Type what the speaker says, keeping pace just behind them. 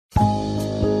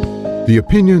The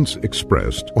opinions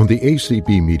expressed on the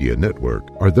ACB Media Network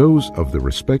are those of the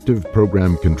respective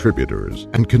program contributors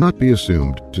and cannot be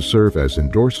assumed to serve as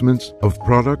endorsements of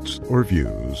products or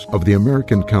views of the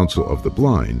American Council of the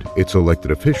Blind, its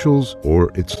elected officials,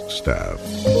 or its staff.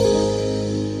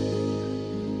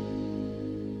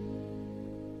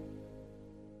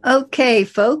 Okay,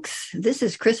 folks, this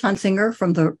is Chris Hunsinger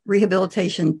from the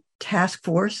Rehabilitation Task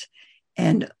Force,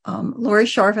 and Lori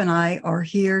Sharp and I are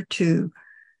here to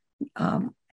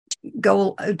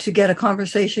go to get a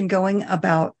conversation going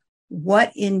about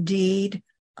what indeed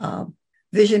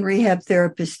vision rehab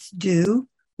therapists do.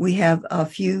 We have a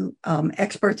few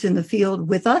experts in the field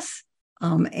with us,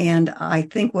 and I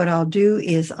think what I'll do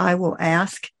is I will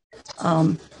ask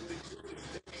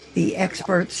the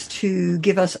experts to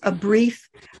give us a brief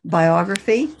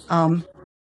biography.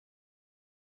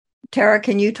 Tara,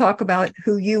 can you talk about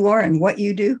who you are and what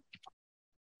you do?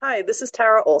 Hi, this is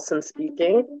Tara Olson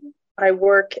speaking. I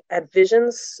work at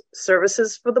Visions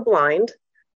Services for the Blind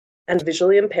and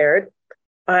Visually Impaired.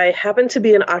 I happen to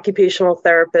be an occupational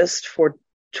therapist for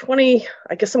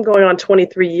I guess I'm going on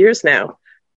 23 years now,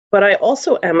 but I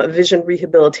also am a vision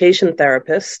rehabilitation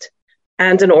therapist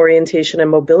and an orientation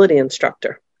and mobility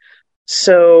instructor.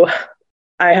 So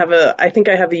I think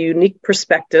I have a unique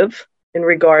perspective in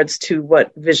regards to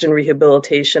what vision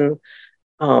rehabilitation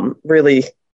really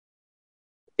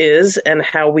is and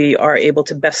how we are able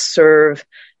to best serve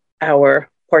our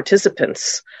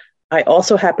participants. I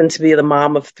also happen to be the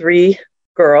mom of 3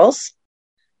 girls,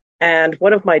 and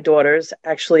one of my daughters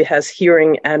actually has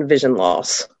hearing and vision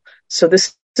loss. So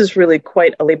this is really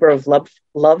quite a labor of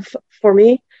love for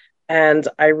me, and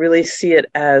I really see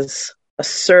it as a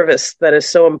service that is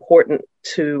so important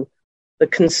to the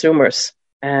consumers,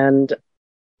 and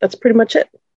that's pretty much it.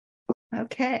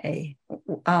 Okay.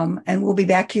 And we'll be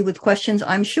back to you with questions,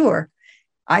 I'm sure.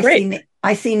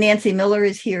 I see Nancy Miller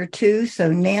is here too.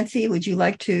 So Nancy, would you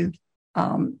like to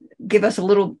give us a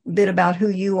little bit about who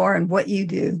you are and what you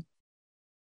do?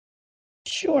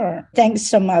 Sure. Thanks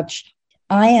so much.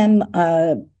 I am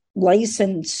a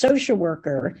licensed social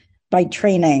worker by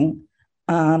training,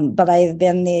 but I have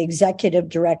been the executive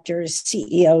director,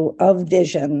 CEO of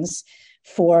Visions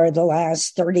for the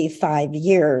last 35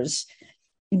 years.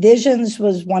 Visions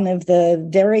was one of the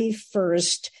very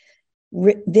first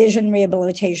vision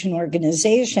rehabilitation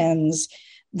organizations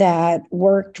that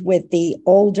worked with the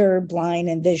older blind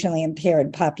and visually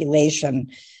impaired population,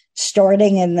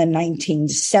 starting in the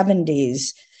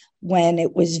 1970s, when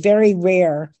it was very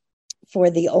rare for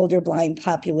the older blind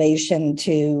population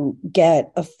to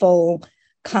get a full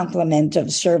complement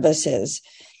of services.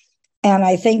 And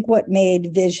I think what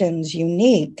made Visions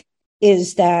unique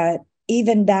is that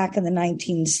even back in the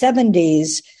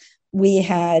 1970s, we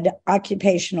had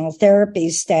occupational therapy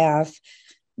staff,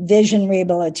 vision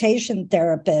rehabilitation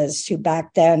therapists, who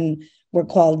back then were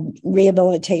called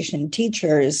rehabilitation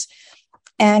teachers,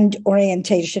 and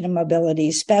orientation and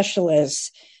mobility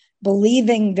specialists,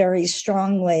 believing very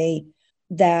strongly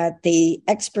that the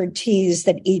expertise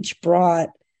that each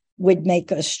brought would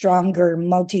make a stronger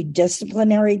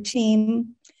multidisciplinary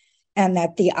team, and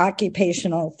that the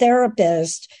occupational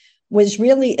therapist was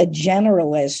really a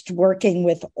generalist working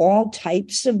with all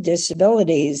types of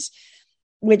disabilities,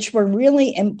 which were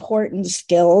really important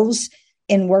skills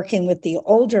in working with the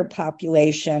older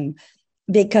population,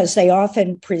 because they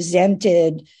often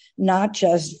presented not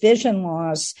just vision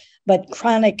loss, but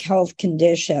chronic health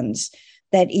conditions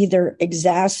that either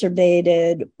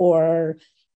exacerbated or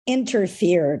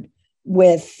interfered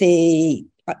with the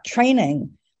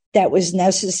training that was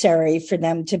necessary for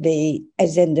them to be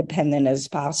as independent as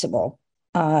possible.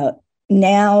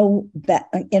 Now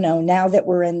that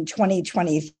we're in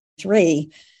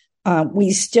 2023,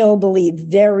 we still believe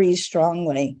very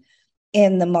strongly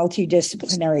in the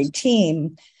multidisciplinary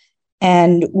team,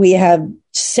 and we have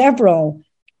several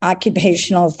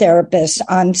occupational therapists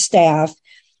on staff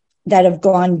that have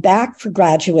gone back for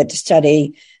graduate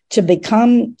study to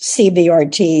become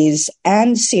CVRTs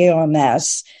and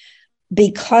COMS,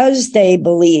 because they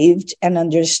believed and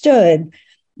understood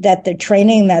that the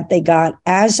training that they got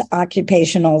as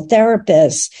occupational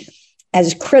therapists,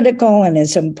 as critical and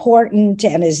as important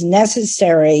and as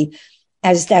necessary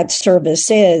as that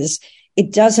service is,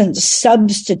 it doesn't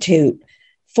substitute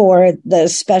for the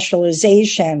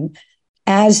specialization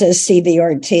as a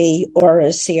CVRT or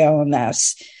a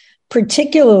COMS,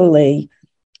 particularly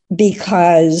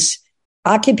because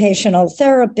occupational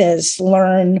therapists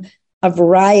learn a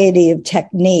variety of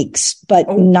techniques, but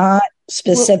not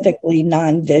specifically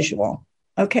non-visual.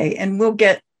 Okay, and we'll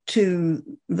get to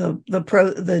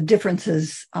the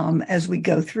differences as we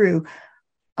go through.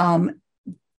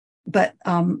 but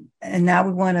and now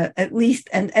we want to at least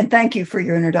and thank you for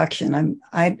your introduction.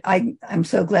 I'm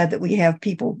so glad that we have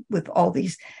people with all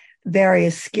these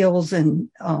various skills and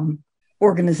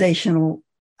organizational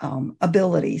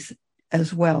abilities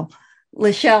as well.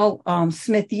 Lachelle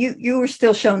Smith, you were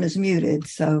still shown as muted,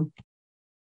 so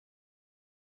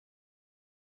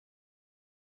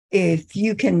if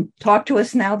you can talk to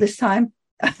us now this time,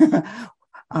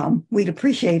 we'd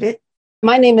appreciate it.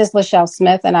 My name is Lachelle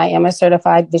Smith, and I am a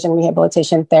certified vision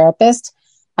rehabilitation therapist.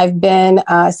 I've been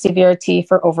a CVRT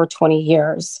for over 20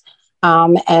 years,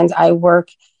 and I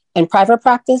work in private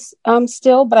practice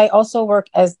still, but I also work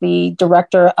as the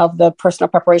director of the personal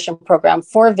preparation program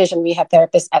for vision rehab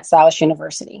therapists at Salus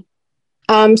University.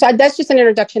 So that's just an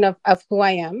introduction of who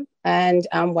I am and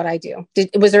what I do.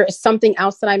 Was there something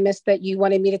else that I missed that you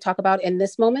wanted me to talk about in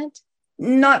this moment?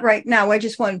 Not right now. I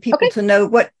just wanted people to know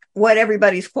what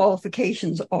everybody's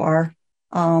qualifications are,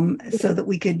 so that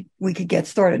we could get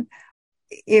started.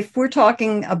 If we're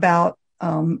talking about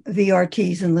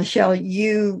VRTs, and Lachelle,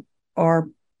 you are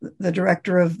the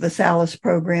director of the Salus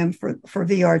program for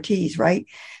VRTs, right?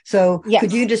 So yes.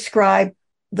 Could you describe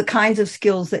the kinds of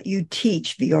skills that you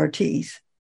teach VRTs?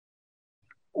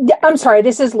 I'm sorry,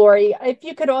 this is Lori. If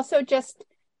you could also just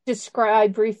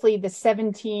describe briefly the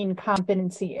 17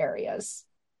 competency areas,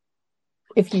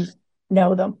 if you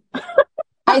know them.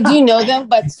 I do know them,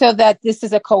 but so that this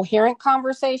is a coherent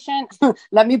conversation,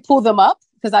 let me pull them up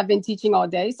because I've been teaching all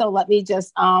day. So let me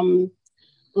just, I'm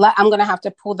going to have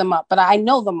to pull them up, but I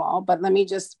know them all, but let me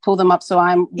just pull them up. So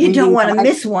you don't want to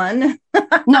miss one.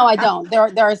 No, I don't.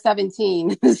 There are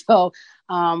 17. So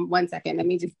 1 second, let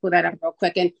me just pull that up real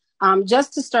quick. And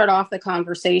just to start off the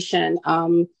conversation,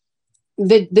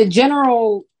 the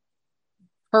general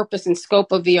purpose and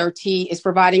scope of VRT is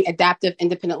providing adaptive,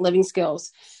 independent living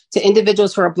skills to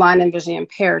individuals who are blind and visually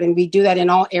impaired. And we do that in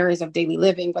all areas of daily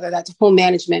living, whether that's home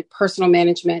management, personal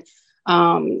management,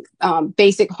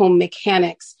 basic home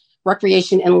mechanics,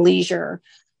 recreation and leisure.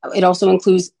 It also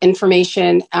includes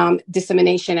information,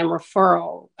 dissemination and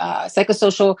referral,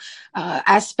 psychosocial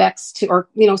aspects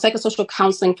psychosocial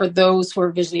counseling for those who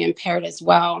are visually impaired as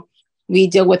well. We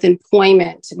deal with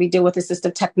employment. We deal with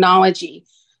assistive technology.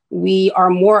 We are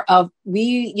more of,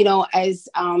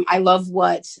 I love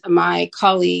what my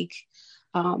colleague,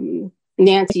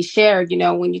 Nancy shared,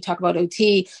 when you talk about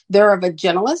OT, they're of a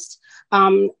generalist.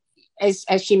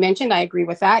 As she mentioned, I agree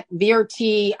with that.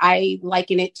 VRT, I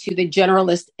liken it to the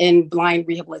generalist in blind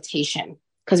rehabilitation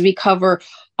because we cover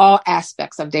all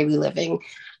aspects of daily living,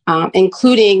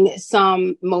 including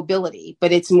some mobility,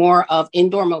 but it's more of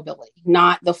indoor mobility,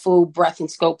 not the full breadth and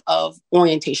scope of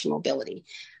orientation mobility.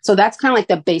 So that's kind of like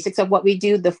the basics of what we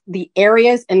do, the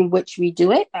areas in which we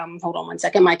do it. Hold on 1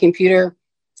 second. My computer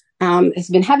has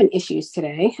been having issues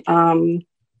today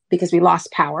because we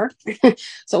lost power.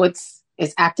 So it's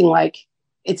acting like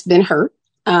it's been hurt.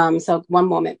 So 1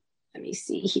 moment. Let me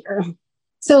see here.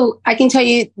 So I can tell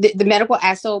you the medical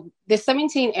aspect, the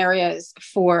 17 areas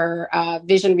for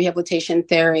vision rehabilitation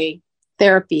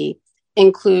therapy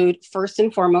include, first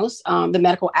and foremost, the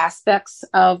medical aspects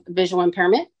of visual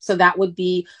impairment. So that would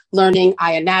be learning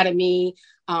eye anatomy,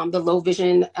 the low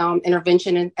vision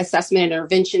intervention and assessment and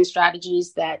intervention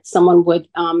strategies that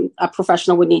a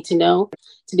professional would need to know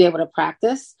to be able to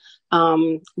practice.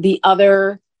 The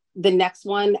next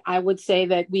one I would say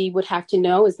that we would have to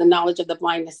know is the knowledge of the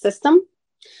blindness system.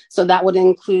 So that would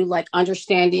include like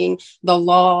understanding the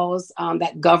laws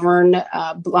that govern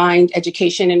blind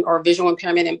education or visual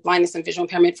impairment and blindness and visual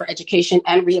impairment for education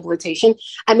and rehabilitation.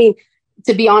 I mean,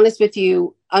 to be honest with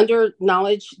you, under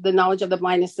the knowledge of the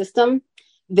blindness system,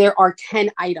 there are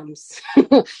 10 items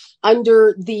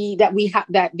under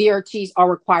that VRTs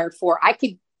are required for. I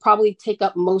could probably take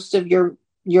up most of your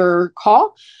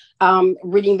call,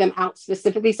 reading them out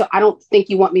specifically. So I don't think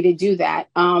you want me to do that.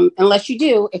 Unless you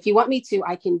do, if you want me to,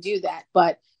 I can do that.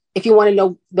 But if you want to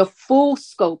know the full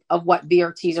scope of what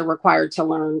VRTs are required to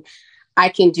learn, I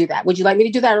can do that. Would you like me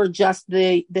to do that or just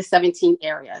the 17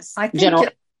 areas? I think I'll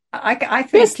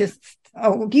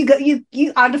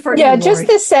defer to you, just Lori.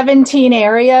 the 17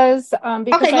 areas,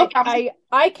 because okay, no problem.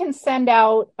 I can send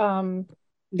out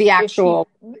the actual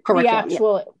curriculum,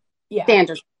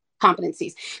 standards.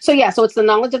 Competencies. So it's the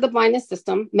knowledge of the blindness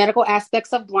system, medical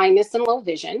aspects of blindness and low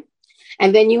vision.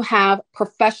 And then you have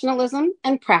professionalism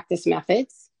and practice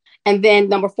methods. And then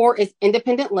number 4 is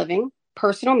independent living,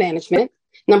 personal management.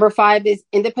 Number 5 is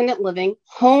independent living,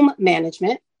 home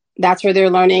management. That's where they're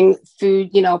learning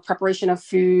food, preparation of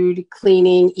food,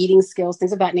 cleaning, eating skills,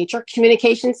 things of that nature.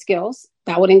 Communication skills,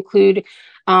 that would include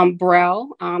Braille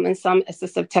and some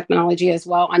assistive technology as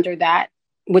well under that,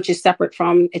 which is separate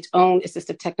from its own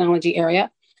assistive technology area.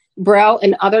 Braille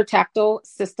and other tactile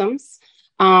systems.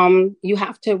 We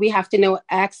have to know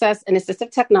access and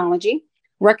assistive technology,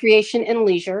 recreation and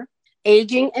leisure,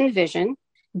 aging and vision,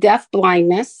 deaf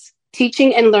blindness,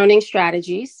 teaching and learning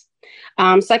strategies,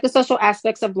 psychosocial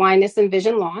aspects of blindness and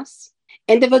vision loss,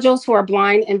 individuals who are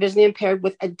blind and visually impaired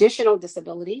with additional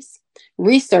disabilities,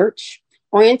 research,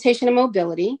 orientation and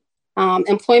mobility,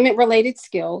 employment-related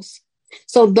skills.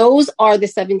 So those are the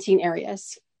 17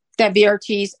 areas that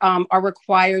VRTs are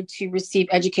required to receive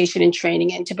education and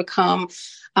training and to become,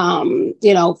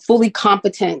 fully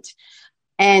competent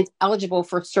and eligible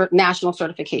for national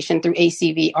certification through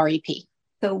ACV REP.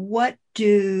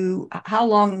 So how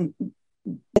long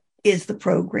is the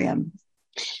program?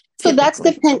 So that's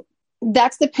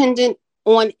dependent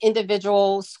on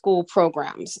individual school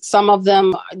programs. Some of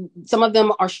them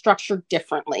are structured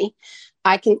differently.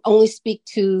 I can only speak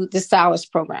to the SALIS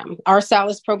program. Our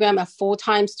SALIS program, a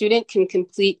full-time student can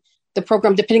complete the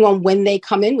program depending on when they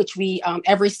come in, which we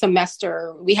every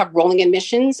semester, we have rolling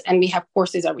admissions and we have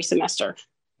courses every semester.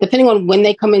 Depending on when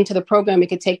they come into the program, it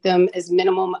could take them as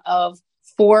minimum of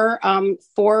 4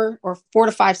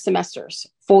 to 5 semesters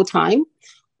full-time.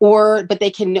 But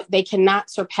they cannot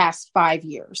surpass 5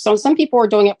 years. So some people are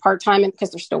doing it part-time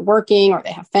because they're still working or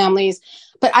they have families,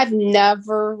 but I've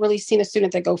never really seen a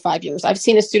student that go 5 years. I've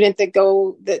seen a student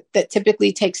that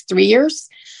typically takes 3 years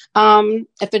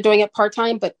if they're doing it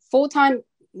part-time, but full-time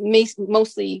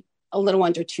mostly a little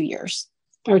under 2 years,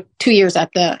 or 2 years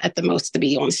at the most to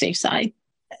be on the safe side.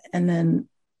 And then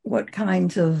what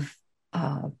kinds of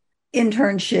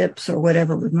internships or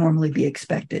whatever would normally be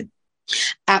expected?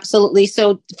 Absolutely.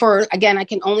 So I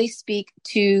can only speak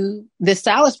to the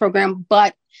SALIS program,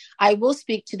 but I will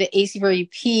speak to the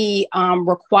ACVREP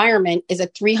requirement is a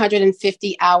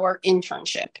 350-hour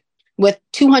internship, with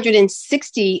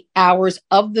 260 hours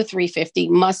of the 350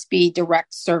 must be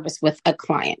direct service with a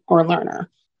client or learner.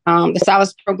 The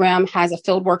SALIS program has a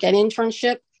fieldwork and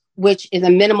internship, which is a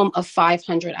minimum of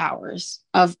 500 hours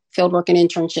of fieldwork and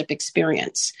internship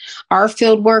experience. Our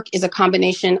fieldwork is a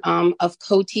combination of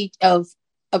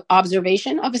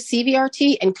observation of a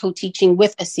CVRT and co-teaching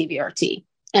with a CVRT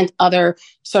and other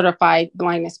certified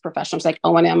blindness professionals like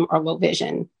O&M or low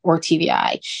vision or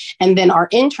TVI. And then our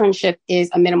internship is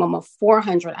a minimum of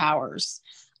 400 hours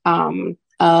of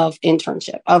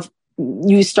internship.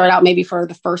 You start out maybe for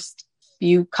the first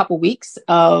couple weeks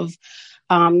of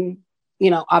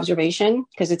observation,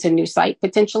 because it's a new site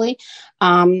potentially.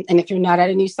 And if you're not at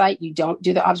a new site, you don't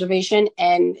do the observation.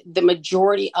 And the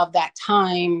majority of that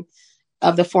time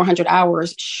of the 400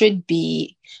 hours should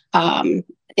be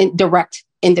in direct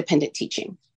independent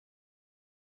teaching.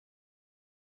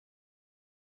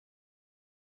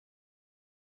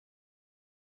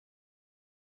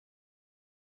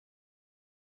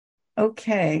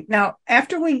 Okay. Now,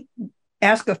 after we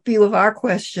ask a few of our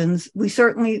questions, we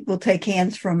certainly will take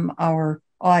hands from our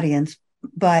audience,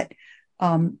 but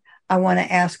I want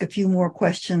to ask a few more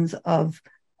questions of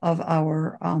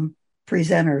our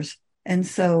presenters. And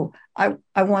so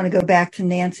I want to go back to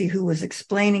Nancy, who was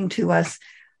explaining to us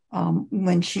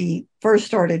when she first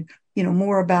started,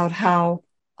 more about how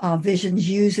Visions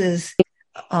uses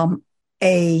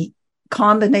a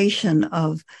combination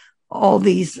of all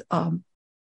these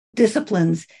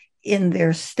disciplines in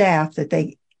their staff, that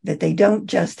they don't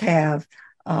just have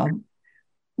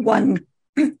one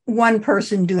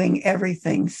person doing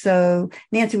everything. So,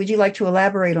 Nancy, would you like to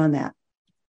elaborate on that?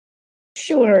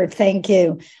 Sure, thank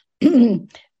you. And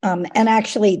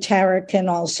actually, Tara can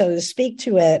also speak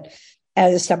to it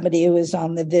as somebody who is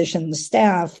on the Vision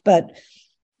staff. But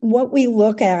what we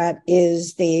look at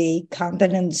is the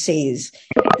competencies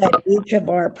that each of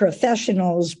our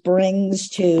professionals brings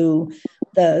to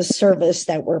the service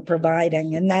that we're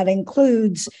providing. And that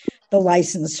includes the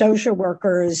licensed social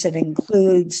workers, it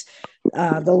includes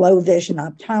the low vision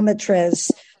optometrists.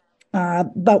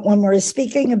 But when we're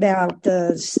speaking about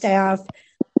the staff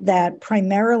that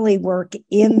primarily work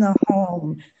in the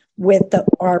home with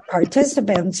our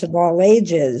participants of all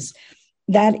ages,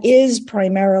 that is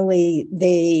primarily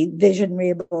the vision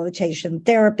rehabilitation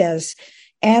therapists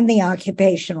and the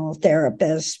occupational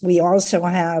therapists. We also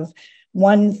have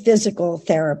one physical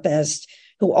therapist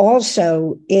who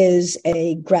also is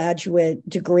a graduate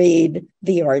degreed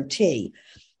VRT.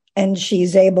 And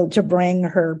she's able to bring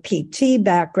her PT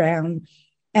background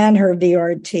and her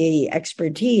VRT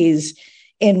expertise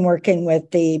in working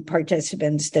with the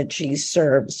participants that she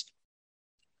serves.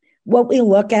 What we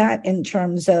look at in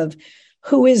terms of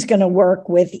who is going to work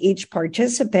with each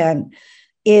participant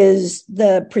is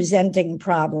the presenting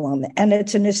problem. And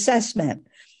it's an assessment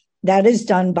that is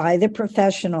done by the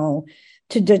professional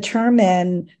to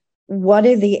determine what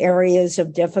are the areas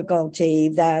of difficulty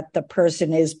that the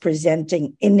person is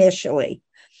presenting initially.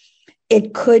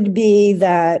 It could be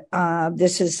that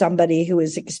this is somebody who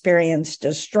has experienced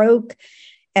a stroke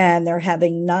and they're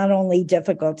having not only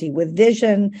difficulty with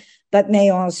vision, but may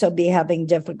also be having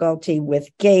difficulty with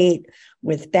gait,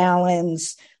 with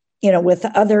balance, with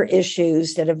other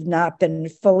issues that have not been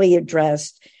fully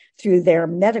addressed through their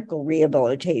medical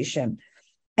rehabilitation.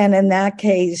 And in that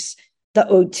case, the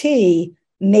OT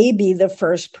may be the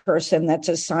first person that's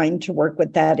assigned to work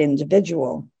with that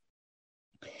individual.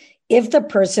 If the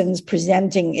person's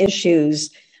presenting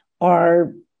issues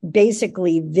are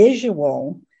basically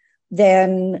visual,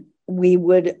 then we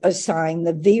would assign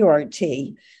the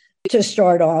VRT to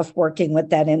start off working with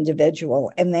that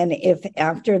individual. And then if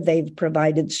after they've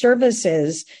provided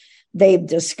services, they've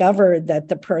discovered that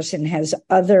the person has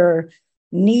other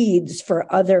needs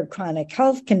for other chronic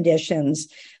health conditions,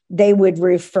 they would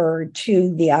refer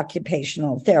to the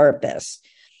occupational therapist.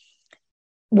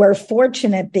 We're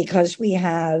fortunate because we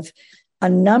have a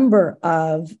number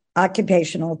of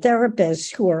occupational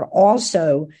therapists who are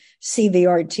also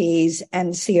CVRTs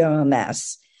and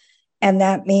COMS. And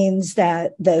that means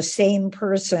that the same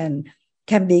person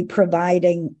can be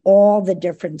providing all the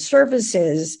different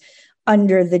services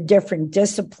under the different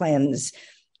disciplines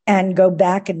and go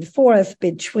back and forth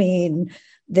between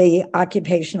the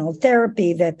occupational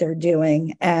therapy that they're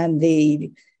doing and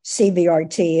the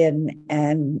CVRT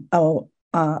and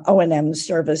O&M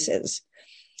services.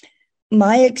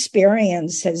 My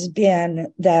experience has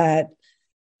been that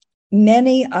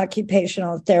many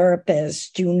occupational therapists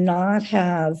do not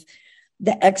have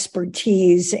the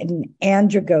expertise in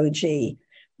andragogy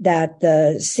that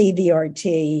the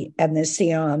CVRT and the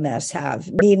COMS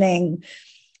have, meaning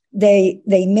they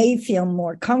may feel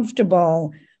more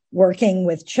comfortable working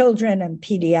with children and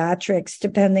pediatrics,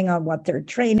 depending on what their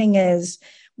training is,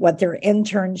 what their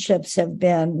internships have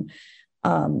been.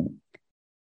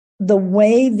 The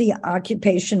way the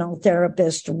occupational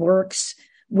therapist works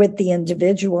with the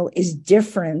individual is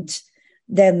different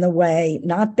than the way,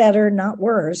 not better, not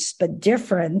worse, but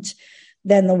different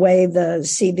than the way the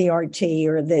CVRT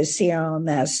or the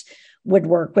COMS would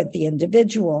work with the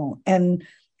individual. And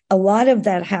a lot of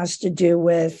that has to do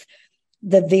with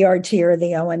the VRT or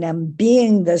the O&M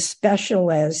being the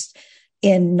specialist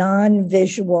in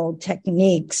non-visual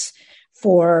techniques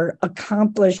for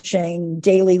accomplishing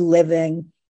daily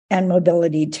living and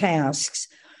mobility tasks.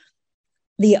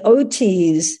 The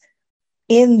OTs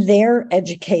in their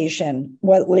education,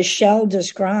 what Lachelle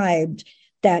described,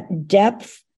 that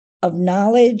depth of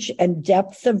knowledge and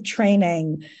depth of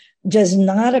training does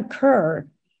not occur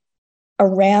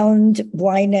around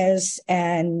blindness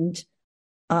and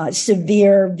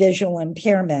severe visual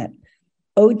impairment.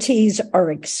 OTs are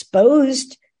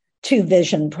exposed to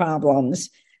vision problems.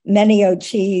 Many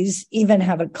OTs even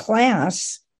have a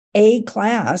class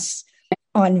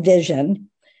on vision,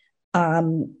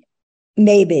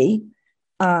 maybe,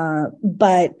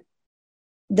 but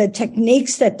the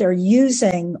techniques that they're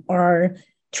using are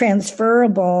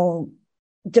transferable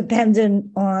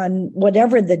dependent on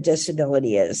whatever the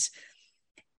disability is.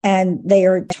 And they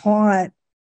are taught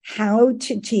how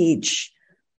to teach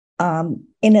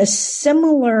in a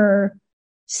similar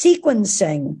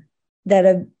sequencing that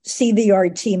a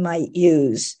CVRT might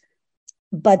use,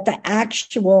 but the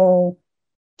actual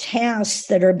tasks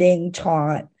that are being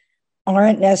taught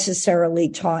aren't necessarily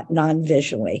taught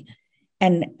non-visually.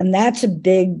 And that's a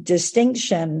big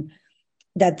distinction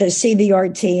that the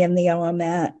CVRT and the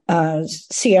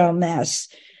COMS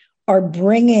are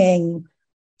bringing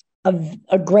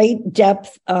a great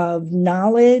depth of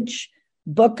knowledge,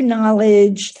 book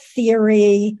knowledge,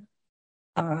 theory,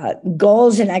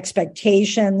 goals and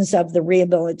expectations of the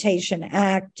Rehabilitation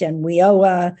Act and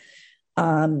WIOA,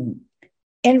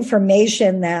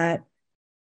 information that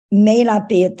may not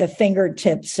be at the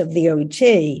fingertips of the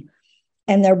OT.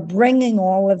 And they're bringing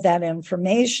all of that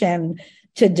information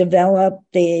to develop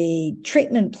the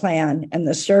treatment plan and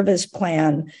the service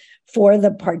plan for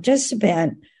the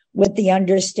participant, with the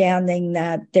understanding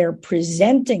that their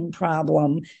presenting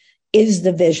problem is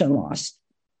the vision loss.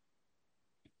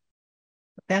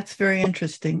 That's very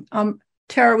interesting.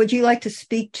 Tara, would you like to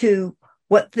speak to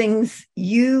what things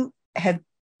you have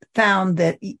found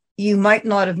that you might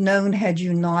not have known had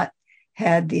you not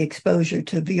had the exposure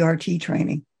to VRT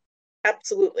training?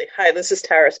 Absolutely. Hi, this is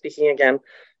Tara speaking again.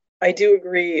 I do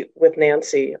agree with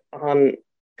Nancy on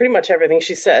pretty much everything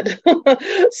she said.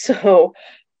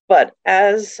 But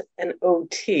as an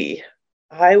OT,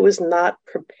 I was not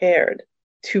prepared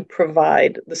to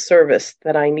provide the service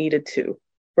that I needed to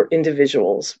for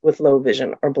individuals with low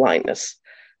vision or blindness.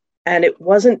 And it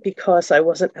wasn't because I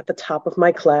wasn't at the top of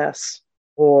my class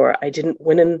or I didn't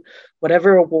win in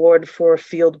whatever award for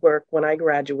field work when I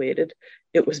graduated.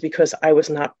 It was because I was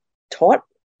not taught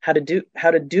how to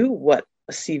do what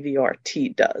a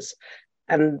CVRT does.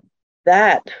 And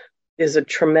that is a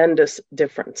tremendous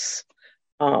difference.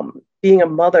 Being a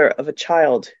mother of a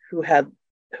child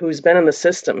who's been in the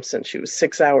system since she was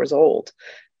 6 hours old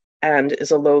and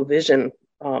is a low vision,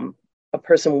 a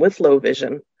person with low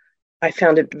vision, I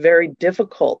found it very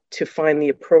difficult to find the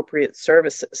appropriate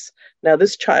services. Now,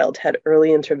 this child had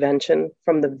early intervention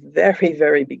from the very,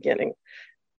 very beginning,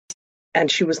 and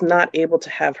she was not able to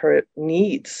have her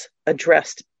needs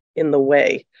addressed in the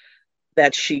way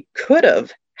that she could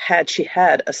have had she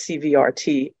had a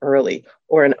CVRT early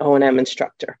or an O&M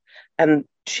instructor. And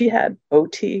she had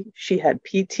OT, she had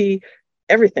PT,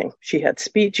 everything. She had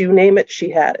speech, you name it, she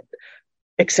had it,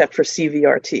 except for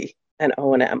CVRT and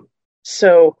O&M.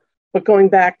 But going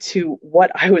back to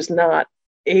what I was not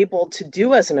able to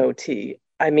do as an OT,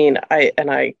 I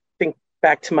think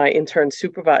back to my intern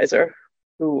supervisor,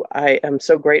 who I am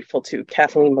so grateful to,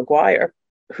 Kathleen McGuire,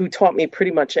 who taught me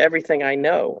pretty much everything I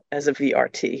know as a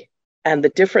VRT. And the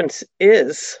difference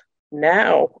is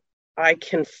now I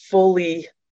can fully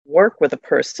work with a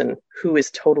person who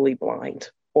is totally blind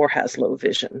or has low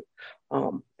vision.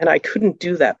 And I couldn't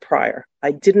do that prior.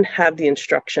 I didn't have the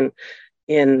instruction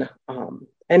in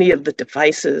any of the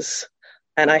devices.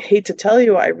 And I hate to tell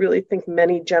you, I really think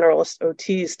many generalist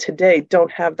OTs today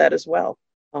don't have that as well.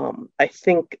 I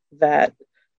think that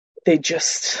they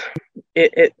just,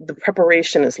 the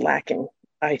preparation is lacking.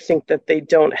 I think that they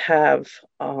don't have,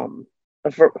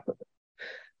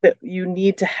 that you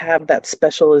need to have that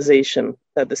specialization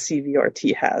that the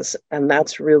CVRT has. And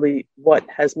that's really what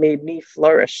has made me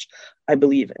flourish, I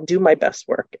believe, and do my best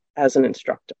work as an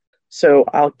instructor. So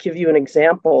I'll give you an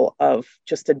example of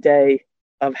just a day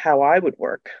of how I would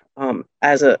work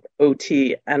as an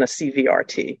OT and a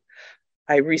CVRT.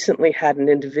 I recently had an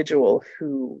individual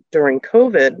who, during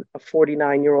COVID, a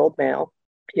 49-year-old male,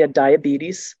 he had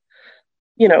diabetes.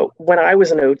 You know, when I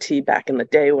was an OT back in the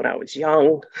day when I was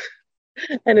young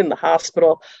and in the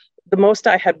hospital, the most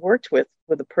I had worked with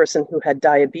a person who had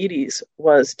diabetes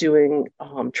was doing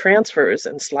transfers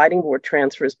and sliding board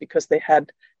transfers because they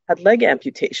had leg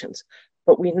amputations,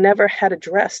 but we never had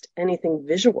addressed anything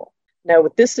visual. Now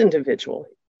with this individual,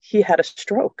 he had a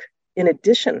stroke in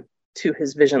addition to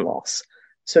his vision loss.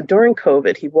 So during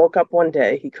COVID, he woke up one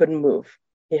day, he couldn't move.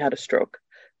 He had a stroke.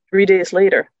 3 days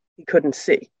later, he couldn't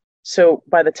see. So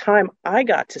by the time I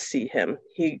got to see him,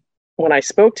 when I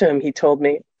spoke to him, he told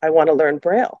me, I want to learn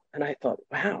Braille. And I thought,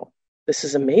 wow, this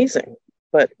is amazing,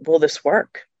 but will this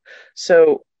work?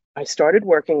 So I started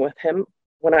working with him.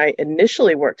 When I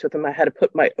initially worked with him, I had to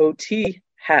put my OT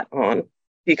hat on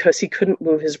because he couldn't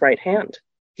move his right hand.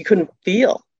 He couldn't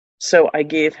feel. So I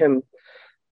gave him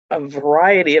a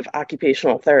variety of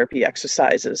occupational therapy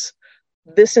exercises.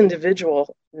 This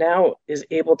individual now is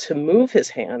able to move his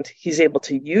hand. He's able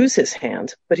to use his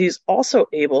hand, but he's also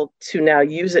able to now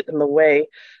use it in the way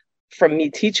from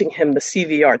me teaching him the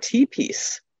CVRT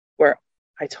piece, where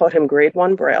I taught him grade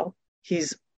 1 Braille.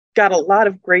 He's got a lot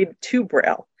of grade 2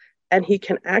 Braille, and he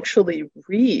can actually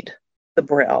read the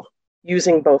Braille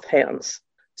using both hands.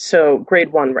 So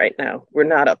grade 1 right now, we're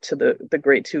not up to the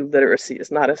grade 2 literacy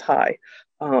is not as high.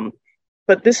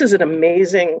 But this is an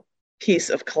amazing piece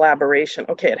of collaboration.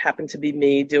 Okay, it happened to be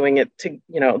me doing it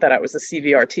that I was the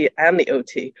CVRT and the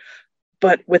OT.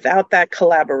 But without that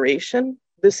collaboration,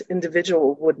 this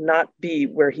individual would not be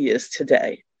where he is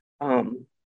today.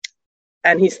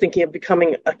 And he's thinking of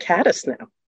becoming a caddis now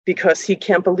because he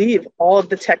can't believe all of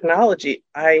the technology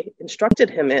I instructed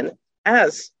him in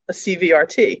as a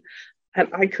CVRT. And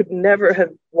I could never have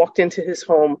walked into his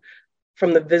home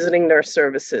from the visiting nurse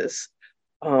services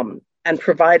and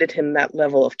provided him that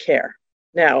level of care.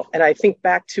 Now, and I think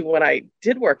back to when I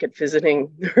did work at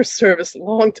visiting nurse service a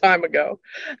long time ago,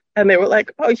 and they were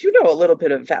like, oh, you know a little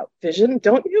bit about vision,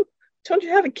 don't you? Don't you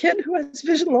have a kid who has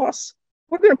vision loss?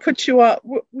 We're going to put you up.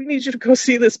 We need you to go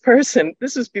see this person.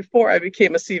 This is before I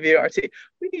became a CVRT.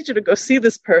 We need you to go see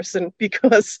this person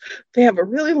because they have a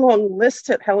really long list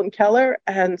at Helen Keller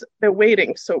and they're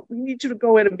waiting. So we need you to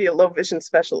go in and be a low vision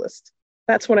specialist.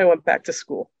 That's when I went back to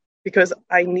school because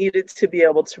I needed to be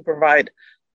able to provide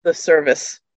the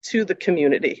service to the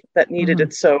community that needed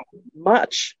it so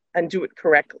much and do it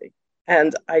correctly.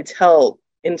 And I tell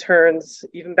interns,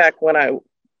 even back when I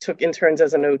took interns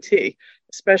as an OT,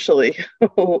 especially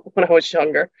when I was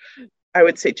younger, I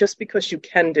would say just because you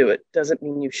can do it doesn't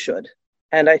mean you should.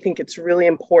 And I think it's really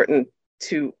important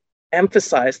to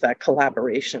emphasize that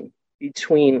collaboration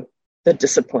between the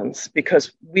disciplines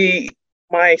because we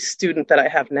my student that I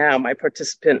have now, my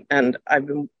participant, and I've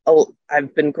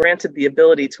been granted the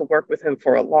ability to work with him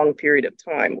for a long period of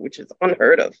time, which is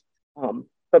unheard of.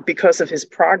 But because of his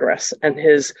progress and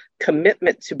his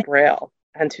commitment to Braille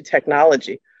and to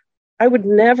technology, I would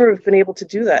never have been able to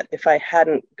do that if I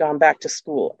hadn't gone back to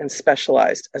school and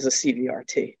specialized as a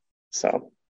CVRT.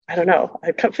 So I don't know.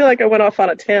 I feel like I went off on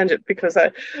a tangent because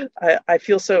I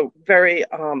feel so very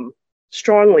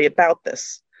strongly about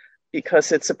this,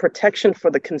 because it's a protection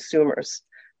for the consumers.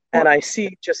 And I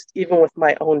see just even with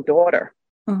my own daughter.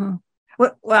 Mm-hmm.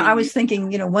 Well, I was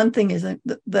thinking, one thing is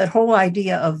that whole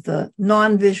idea of the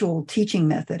non-visual teaching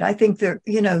method. I think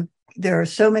there are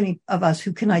so many of us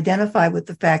who can identify with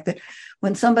the fact that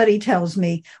when somebody tells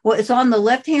me, well, it's on the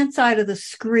left-hand side of the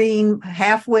screen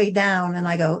halfway down, and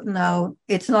I go, no,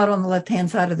 it's not on the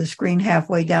left-hand side of the screen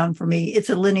halfway down for me.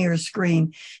 It's a linear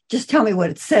screen. Just tell me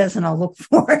what it says and I'll look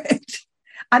for it.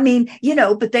 I mean,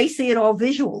 but they see it all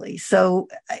visually. So,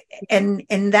 and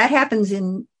that happens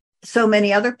in so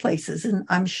many other places. And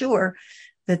I'm sure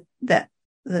that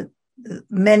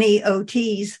many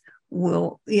OTs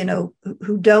will,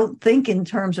 who don't think in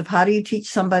terms of how do you teach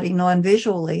somebody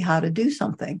non-visually how to do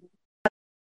something.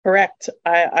 Correct.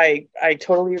 I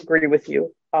totally agree with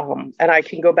you. And I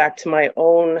can go back to my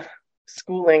own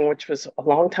schooling, which was a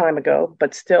long time ago,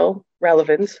 but still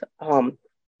relevant.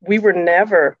 We were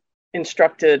never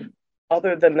instructed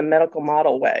other than the medical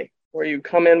model way, where you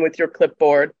come in with your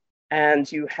clipboard and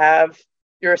you have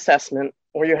your assessment,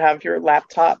 or you have your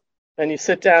laptop and you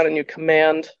sit down and you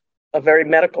command a very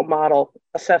medical model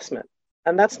assessment.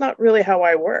 And that's not really how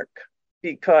I work,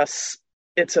 because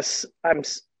it's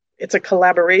a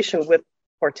collaboration with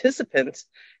participants,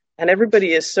 and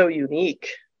everybody is so unique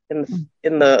in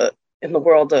the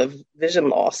world of vision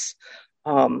loss.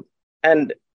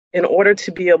 And in order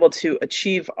to be able to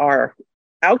achieve our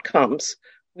outcomes,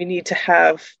 we need to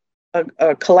have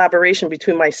a collaboration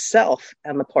between myself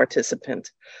and the participant.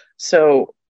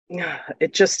 So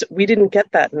we didn't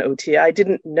get that in OT. I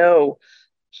didn't know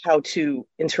how to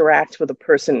interact with a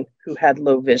person who had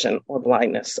low vision or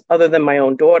blindness, other than my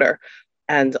own daughter.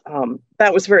 And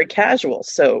that was very casual.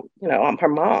 So, I'm her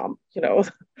mom,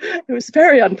 it was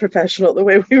very unprofessional the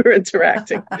way we were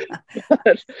interacting.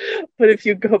 but if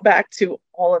you go back to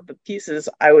all of the pieces,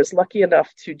 I was lucky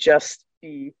enough to just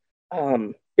be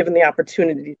given the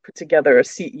opportunity to put together a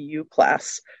CEU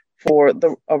class for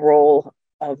a role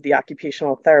of the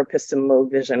occupational therapist in low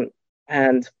vision.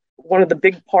 And one of the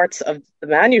big parts of the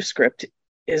manuscript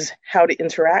is how to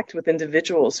interact with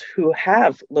individuals who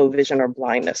have low vision or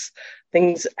blindness,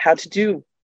 how to do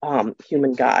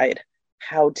human guide,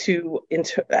 how to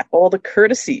all the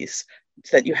courtesies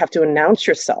that you have to announce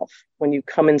yourself when you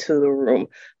come into the room,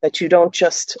 that you don't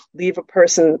just leave a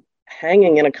person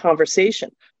hanging in a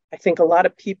conversation. I think a lot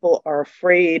of people are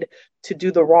afraid to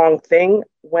do the wrong thing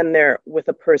when they're with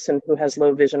a person who has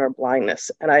low vision or blindness.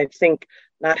 And I think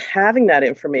not having that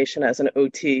information as an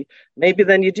OT, maybe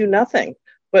then you do nothing.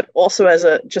 But also as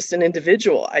just an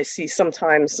individual, I see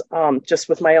sometimes just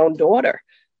with my own daughter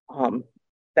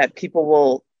that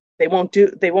people they won't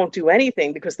do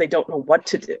anything because they don't know what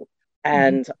to do.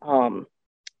 And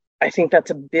I think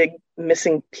that's a big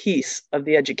missing piece of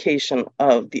the education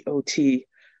of the OT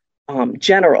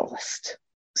generalist.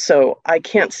 So I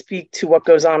can't speak to what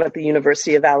goes on at the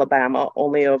University of Alabama,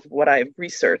 only of what I've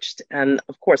researched. And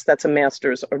of course, that's a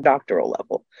master's or doctoral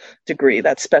level degree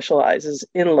that specializes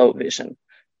in low vision.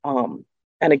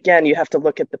 And again, you have to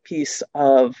look at the piece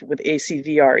with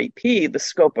ACVREP, the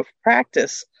scope of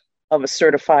practice of a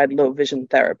certified low vision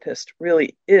therapist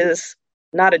really is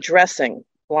not addressing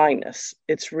blindness.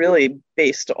 It's really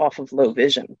based off of low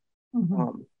vision.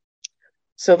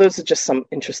 So those are just some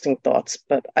interesting thoughts,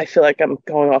 but I feel like I'm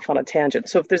going off on a tangent.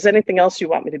 So if there's anything else you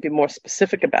want me to be more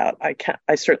specific about,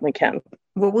 I certainly can.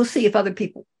 Well, we'll see if other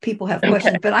people have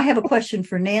questions, but I have a question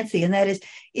for Nancy, and that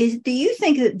is do you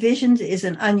think that Visions is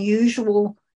an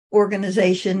unusual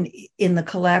organization in the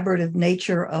collaborative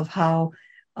nature of how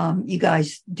you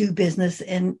guys do business?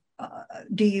 And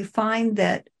do you find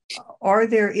that are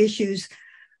there issues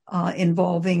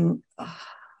involving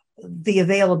the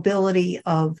availability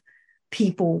of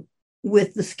people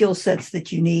with the skill sets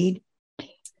that you need?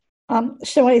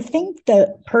 So I think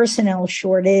the personnel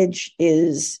shortage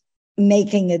is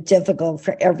making it difficult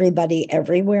for everybody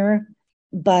everywhere.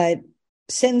 But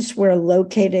since we're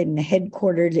located and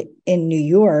headquartered in New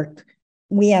York,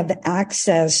 we have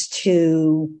access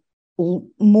to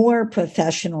more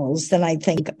professionals than I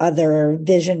think other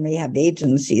vision rehab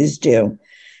agencies do.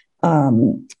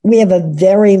 We have a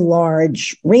very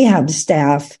large rehab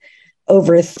staff,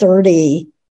 over 30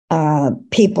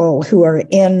 people who are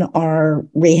in our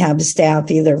rehab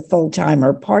staff, either full-time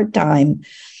or part-time.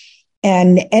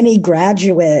 And any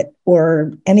graduate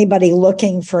or anybody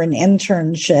looking for an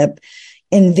internship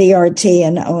in VRT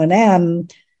and O&M,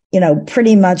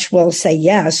 pretty much will say,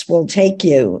 yes, we'll take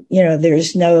you.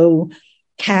 There's no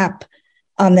cap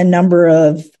on the number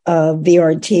of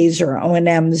VRTs or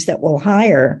O&Ms that we'll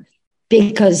hire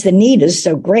because the need is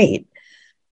so great.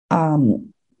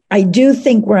 I do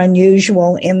think we're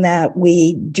unusual in that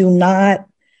we do not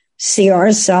see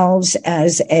ourselves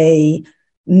as a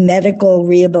medical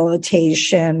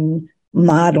rehabilitation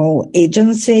model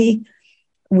agency.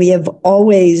 We have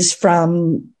always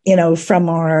from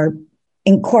our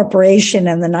incorporation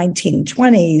in the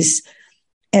 1920s,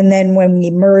 and then when we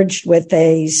merged with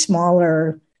a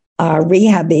smaller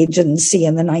rehab agency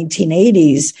in the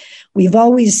 1980s, we've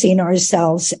always seen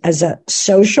ourselves as a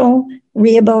social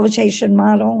rehabilitation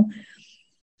model.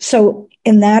 So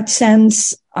in that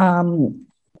sense,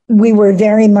 we were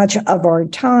very much of our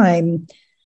time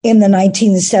in the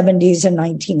 1970s and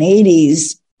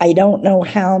 1980s. I don't know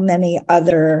how many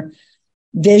other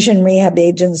vision rehab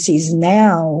agencies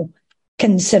now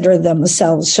consider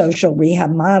themselves social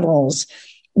rehab models.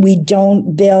 We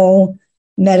don't bill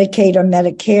Medicaid or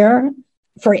Medicare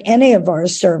for any of our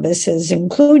services,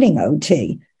 including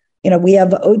OT. We have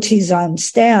OTs on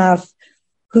staff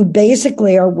who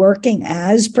basically are working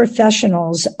as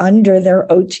professionals under their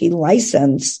OT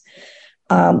license,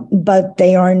 but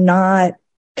they are not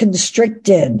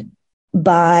constricted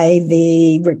by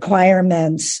the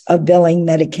requirements of billing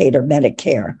Medicaid or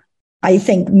Medicare. I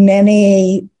think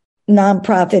many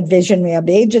nonprofit vision rehab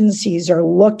agencies are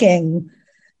looking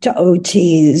to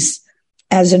OTs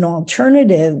as an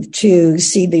alternative to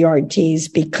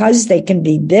CVRTs because they can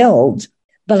be billed.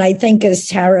 But I think as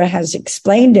Tara has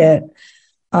explained it,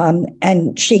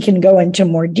 and she can go into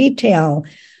more detail,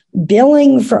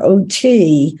 billing for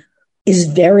OT is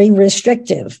very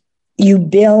restrictive. You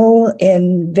bill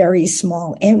in very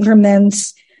small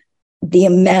increments. The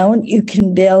amount you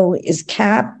can bill is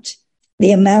capped.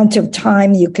 The amount of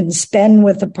time you can spend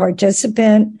with a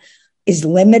participant is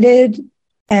limited.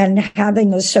 And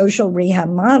having a social rehab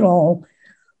model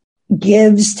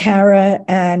gives Tara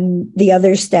and the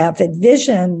other staff at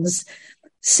Visions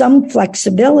some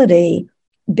flexibility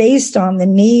based on the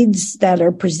needs that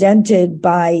are presented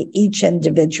by each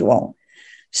individual.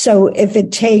 So if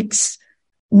it takes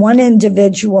one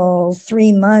individual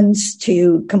 3 months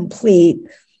to complete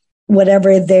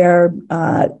whatever their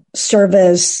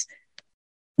service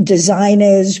design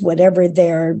is, whatever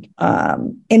their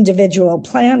individual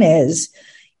plan is,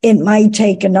 it might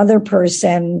take another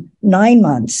person 9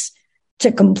 months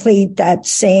to complete that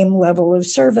same level of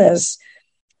service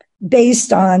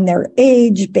based on their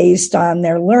age, based on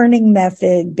their learning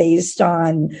method, based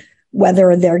on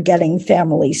whether they're getting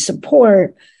family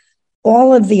support,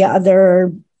 all of the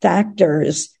other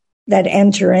factors that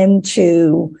enter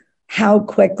into how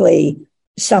quickly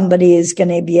somebody is going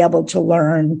to be able to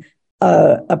learn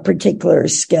a particular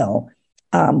skill.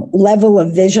 Level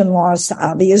of vision loss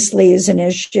obviously is an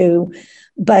issue,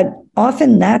 but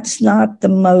often that's not the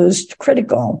most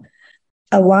critical.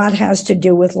 A lot has to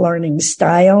do with learning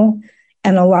style,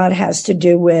 and a lot has to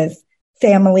do with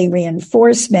family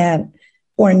reinforcement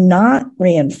or not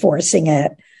reinforcing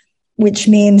it, which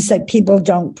means that people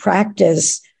don't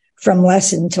practice from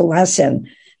lesson to lesson.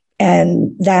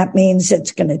 And that means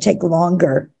it's going to take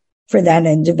longer for that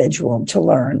individual to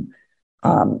learn.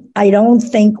 I don't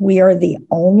think we are the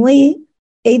only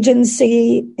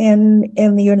agency in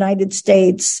the United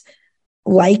States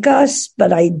like us,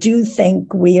 but I do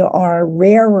think we are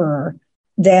rarer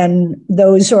than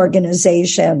those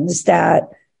organizations that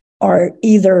are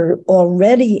either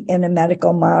already in a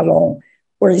medical model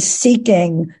or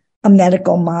seeking a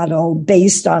medical model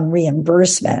based on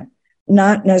reimbursement,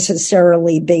 not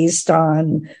necessarily based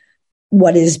on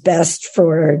what is best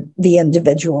for the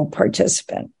individual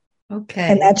participant. Okay.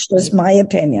 And that's just my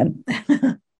opinion.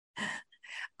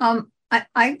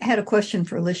 I had a question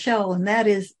for Lachelle, and that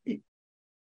is,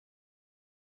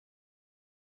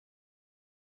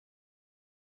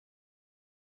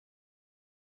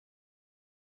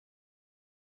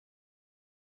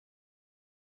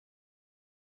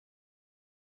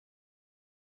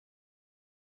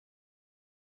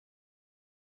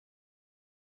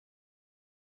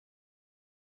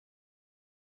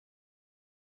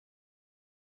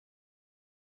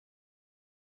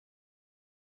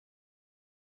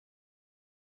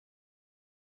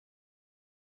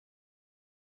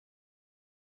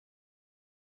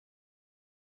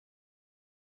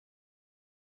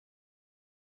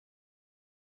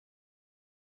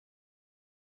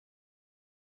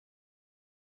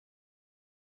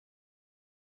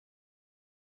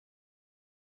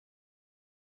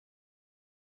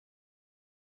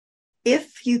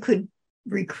 if you could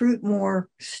recruit more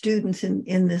students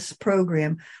in this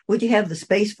program, would you have the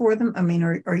space for them? I mean,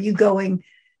 are you going,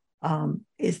 are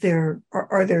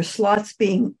there slots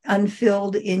being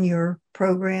unfilled in your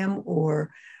program,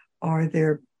 or are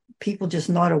there people just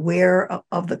not aware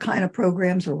of the kind of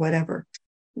programs or whatever?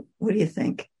 What do you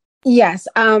think? Yes.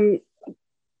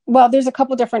 Well, there's a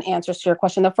couple different answers to your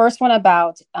question. The first one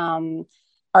about,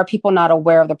 are people not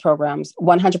aware of the programs?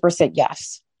 100%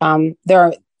 yes.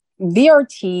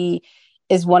 VRT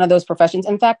is one of those professions.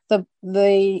 In fact,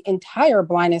 the entire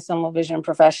blindness and low vision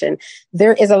profession,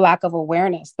 there is a lack of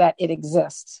awareness that it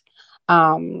exists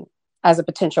as a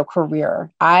potential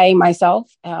career. I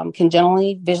myself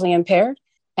congenitally visually impaired,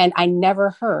 and I never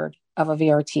heard of a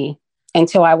VRT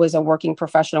until I was a working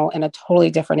professional in a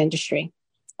totally different industry.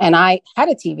 And I had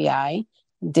a TVI,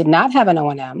 did not have an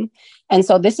O&M. And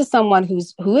so this is someone who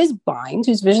is blind,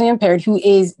 who's visually impaired, who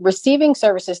is receiving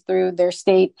services through their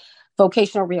state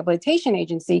vocational rehabilitation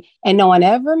agency. And no one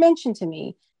ever mentioned to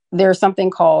me there's something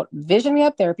called vision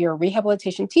rehab therapy or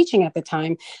rehabilitation teaching at the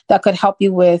time that could help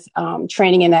you with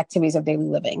training and activities of daily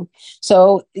living.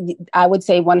 So I would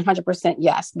say 100%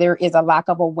 yes, there is a lack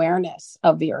of awareness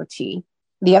of VRT.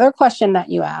 The other question that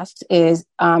you asked is,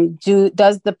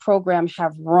 does the program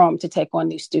have room to take on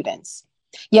new students?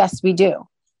 Yes, we do.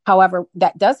 However,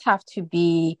 that does have to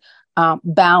be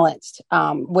balanced,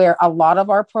 where a lot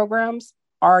of our programs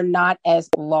are not as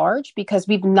large because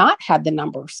we've not had the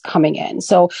numbers coming in.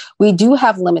 So we do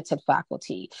have limited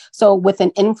faculty. So with an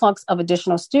influx of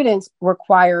additional students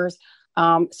requires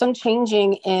some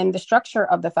changing in the structure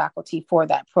of the faculty for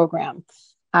that program.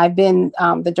 I've been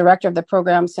the director of the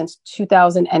program since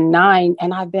 2009,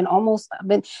 and I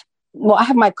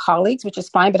have my colleagues, which is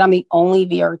fine, but I'm the only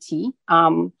VRT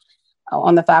on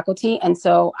the faculty. And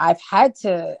so I've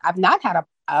not had a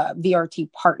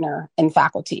VRT partner in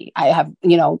faculty. I have,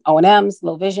 O&Ms,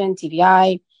 low vision,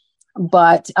 TVI.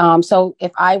 But so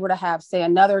if I were to have, say,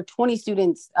 another 20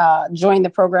 students join the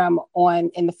program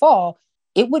in the fall,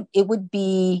 it would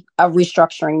be a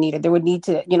restructuring needed. There would need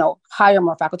to, hire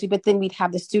more faculty, but then we'd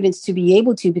have the students to be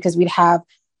able to, because we'd have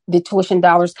the tuition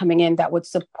dollars coming in that would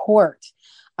support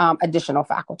additional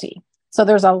faculty. So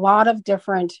there's a lot of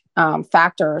different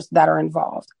factors that are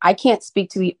involved. I can't speak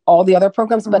to all the other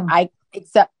programs, but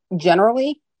except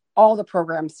generally, all the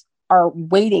programs are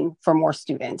waiting for more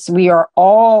students. We are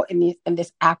all in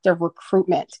this active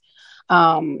recruitment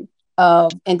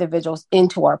of individuals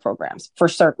into our programs for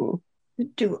certain.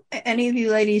 Do any of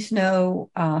you ladies know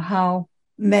how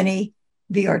many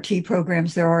VRT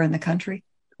programs there are in the country?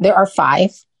 There are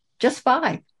 5. Just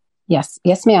 5? Yes,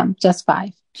 ma'am. Just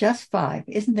 5. Just 5.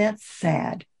 Isn't that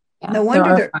sad? Yeah, No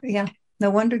wonder no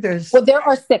wonder there's... Well, there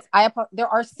are 6. There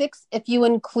are 6 if you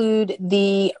include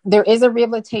there is a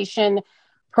rehabilitation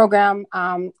program.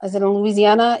 Is it in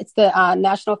Louisiana? It's the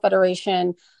National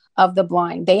Federation of the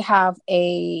Blind. They have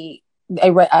a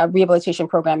rehabilitation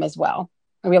program as well,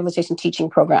 a rehabilitation teaching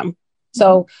program.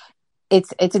 So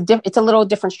it's a little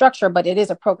different structure, but it is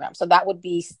a program. So that would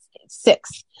be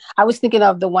 6. I was thinking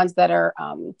of the ones that are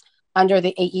under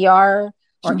the AER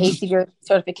or ACV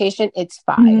certification. It's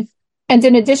 5. Mm-hmm. And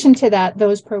in addition to that,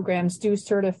 those programs do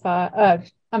certify,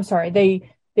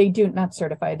 they do not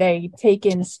certify. They take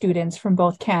in students from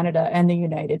both Canada and the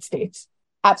United States.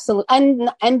 Absolutely.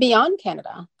 And beyond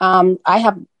Canada.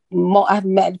 I've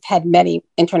had many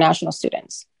international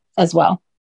students as well.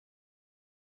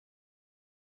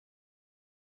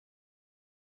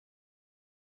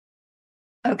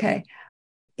 Okay.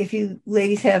 If you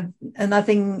ladies have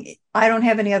nothing, I don't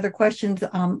have any other questions.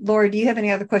 Laura, do you have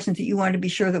any other questions that you wanted to be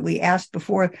sure that we asked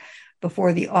before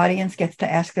the audience gets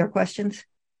to ask their questions?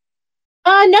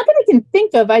 Not that I can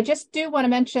think of. I just do want to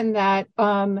mention that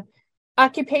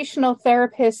occupational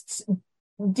therapists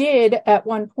did at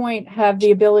one point have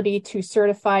the ability to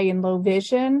certify in low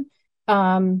vision.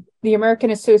 The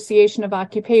American Association of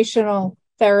Occupational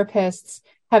Therapists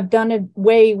have done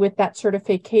away with that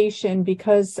certification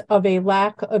because of a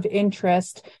lack of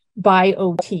interest by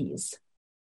OTs.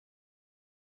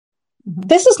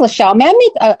 This is Lachelle. May I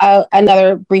make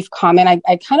another brief comment?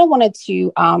 I kind of wanted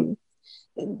to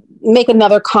make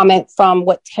another comment from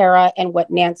what Tara and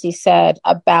what Nancy said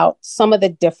about some of the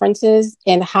differences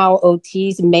in how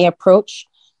OTs may approach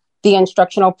the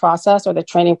instructional process or the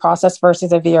training process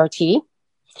versus a VRT.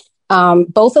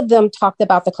 Both of them talked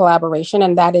about the collaboration,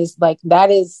 and that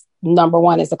is number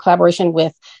one, is the collaboration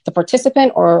with the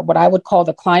participant, or what I would call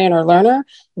the client or learner,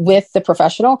 with the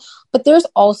professional. But there's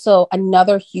also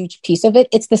another huge piece of it.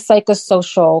 It's the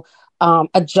psychosocial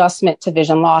adjustment to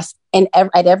vision loss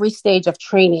at every stage of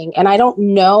training. And I don't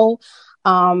know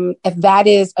if that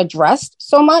is addressed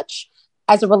so much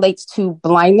as it relates to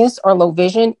blindness or low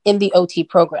vision in the OT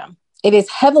program. It is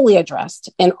heavily addressed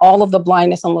in all of the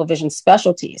blindness and low vision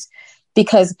specialties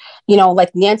because,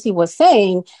 like Nancy was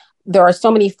saying, there are so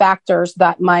many factors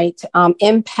that might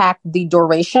impact the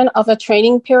duration of a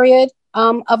training period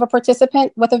of a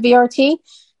participant with a VRT.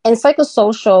 And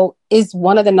psychosocial is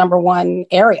one of the number one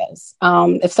areas.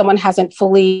 If someone hasn't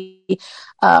fully,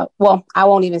 I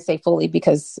won't even say fully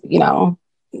because,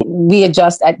 we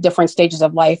adjust at different stages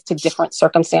of life to different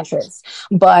circumstances.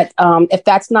 But if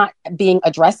that's not being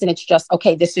addressed and it's just,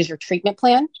 okay, this is your treatment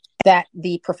plan that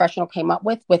the professional came up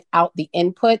with without the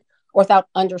input or without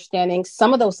understanding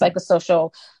some of those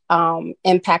psychosocial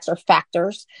impacts or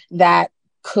factors that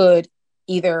could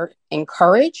either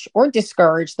encourage or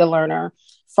discourage the learner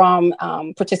from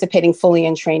participating fully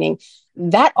in training,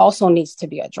 that also needs to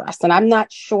be addressed. And I'm not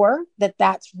sure that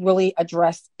that's really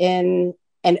addressed in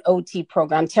an OT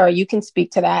program. Tara, you can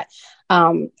speak to that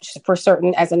for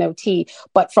certain as an OT,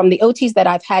 but from the OTs that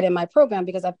I've had in my program,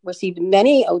 because I've received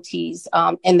many OTs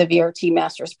in the VRT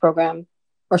master's program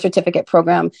or certificate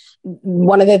program,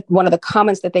 one of the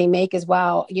comments that they make is,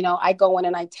 wow, I go in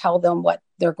and I tell them what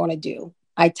they're going to do.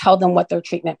 I tell them what their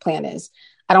treatment plan is.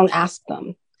 I don't ask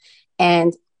them.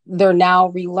 And they're now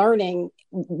relearning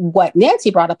what Nancy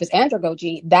brought up as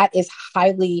andragogy. That is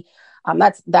highly,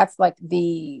 that's like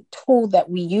the tool that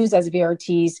we use as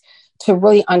VRTs to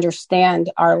really understand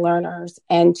our learners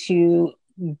and to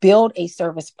build a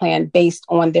service plan based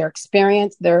on their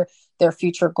experience, their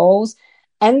future goals,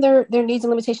 and their needs and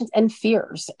limitations and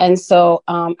fears. And so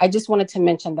I just wanted to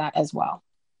mention that as well.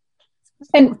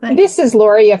 And this is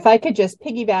Lori. If I could just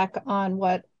piggyback on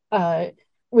what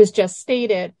was just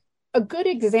stated, a good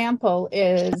example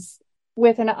is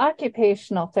with an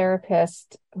occupational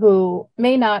therapist who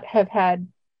may not have had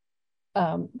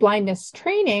blindness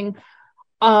training.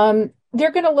 They're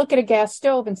going to look at a gas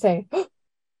stove and say, oh,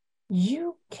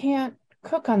 you can't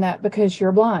cook on that because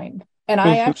you're blind. And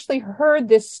I actually heard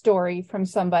this story from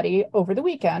somebody over the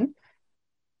weekend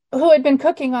who had been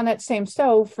cooking on that same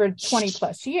stove for 20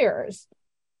 plus years.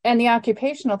 And the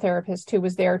occupational therapist who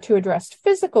was there to address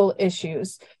physical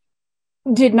issues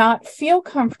did not feel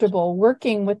comfortable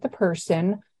working with the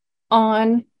person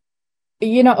on,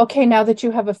 okay, now that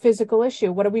you have a physical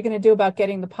issue, what are we going to do about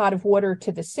getting the pot of water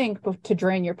to the sink to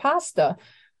drain your pasta?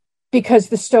 Because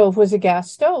the stove was a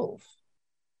gas stove.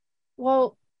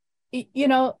 Well,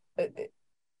 the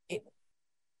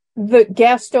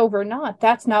gas stove or not,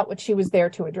 that's not what she was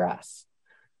there to address.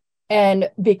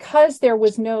 And because there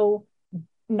was no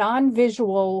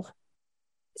non-visual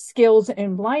skills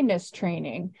in blindness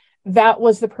training, that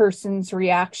was the person's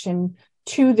reaction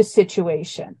to the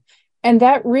situation. And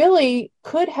that really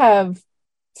could have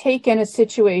taken a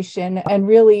situation and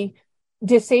really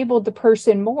disabled the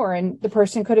person more. And the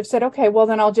person could have said, okay, well,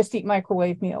 then I'll just eat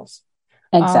microwave meals.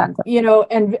 Exactly.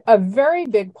 And a very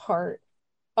big part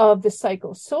of the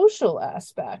psychosocial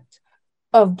aspect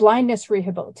of blindness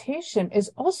rehabilitation is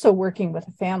also working with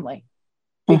a family,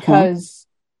 because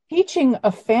teaching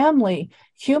a family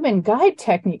human guide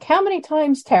technique. How many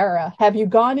times, Tara, have you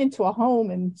gone into a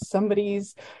home and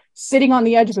somebody's sitting on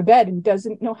the edge of a bed and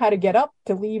doesn't know how to get up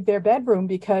to leave their bedroom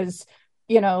because,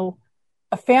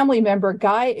 a family member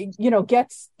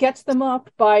gets them up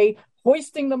by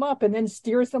hoisting them up and then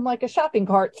steers them like a shopping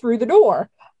cart through the door,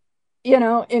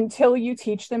 until you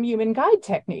teach them human guide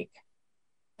technique.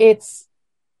 It's,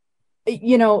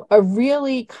 a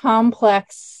really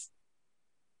complex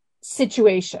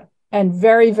situation and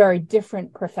very, very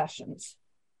different professions.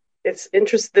 It's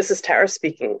interesting. This is Tara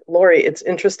speaking. Lori, it's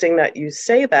interesting that you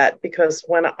say that, because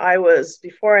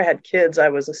before I had kids, I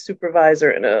was a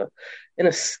supervisor in an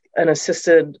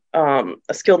assisted, a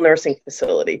skilled nursing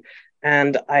facility.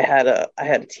 And I had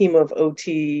a team of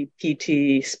OT,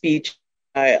 PT, speech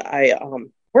I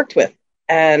worked with.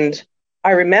 And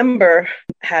I remember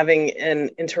having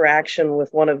an interaction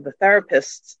with one of the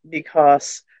therapists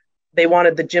because they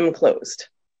wanted the gym closed.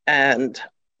 And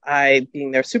I,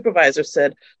 being their supervisor,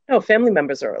 said, no, family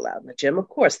members are allowed in the gym. Of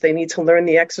course, they need to learn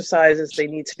the exercises. They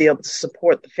need to be able to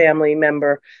support the family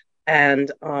member.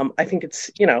 And I think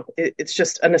it's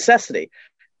just a necessity.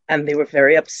 And they were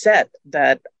very upset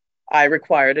that I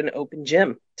required an open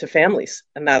gym to families.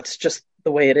 And that's just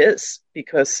the way it is,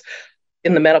 because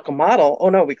in the medical model, oh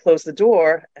no, we close the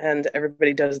door and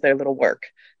everybody does their little work.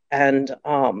 And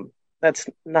that's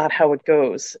not how it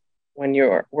goes when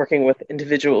you're working with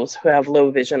individuals who have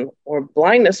low vision or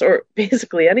blindness, or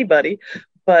basically anybody.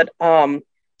 But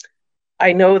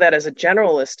I know that as a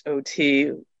generalist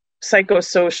OT,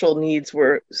 psychosocial needs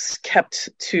were kept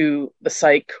to the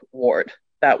psych ward.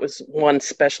 That was one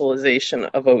specialization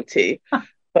of OT.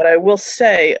 But I will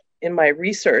say, in my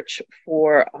research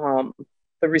for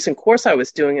the recent course I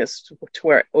was doing as to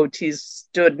where OTs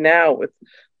stood now with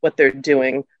what they're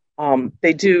doing.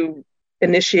 They do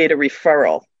initiate a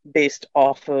referral based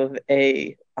off of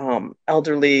a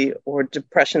elderly or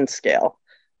depression scale,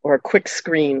 or a quick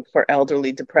screen for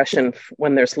elderly depression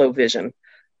when there's low vision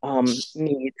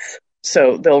needs.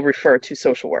 So they'll refer to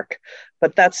social work,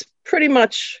 but that's pretty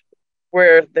much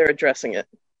where they're addressing it.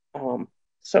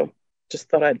 So just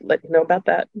thought I'd let you know about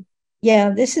that. Yeah,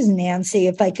 this is Nancy.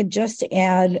 If I could just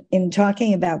add, in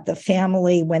talking about the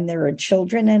family when there are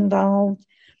children involved,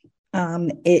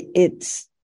 it's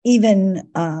even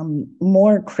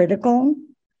more critical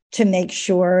to make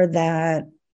sure that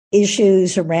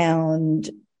issues around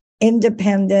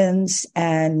independence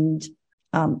and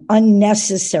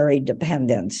unnecessary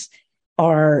dependence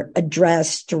are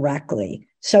addressed directly.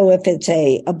 So if it's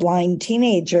a blind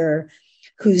teenager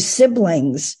whose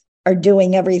siblings are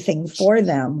doing everything for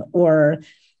them, or,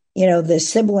 the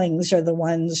siblings are the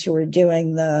ones who are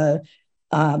doing the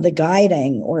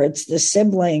guiding, or it's the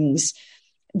siblings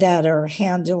that are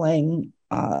handling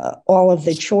all of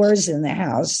the chores in the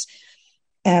house,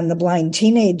 and the blind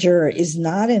teenager is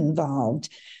not involved,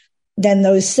 then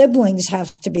those siblings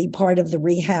have to be part of the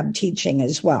rehab teaching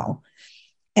as well.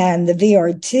 And the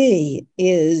VRT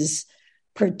is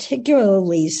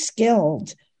particularly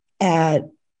skilled at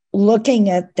looking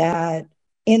at that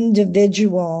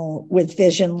individual with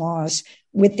vision loss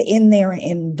within their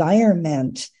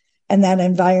environment. And that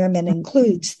environment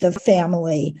includes the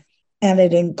family, and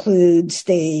it includes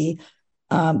the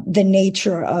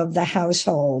nature of the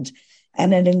household,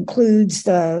 and it includes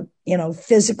the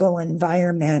physical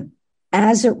environment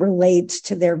as it relates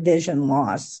to their vision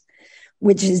loss,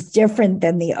 which is different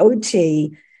than the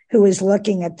OT, who is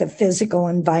looking at the physical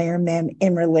environment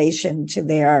in relation to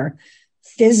their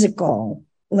physical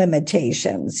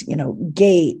limitations,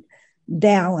 gait,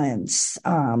 balance,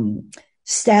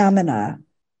 stamina.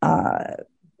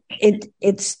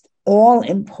 It's all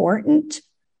important,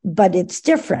 but it's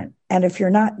different. And if you're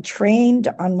not trained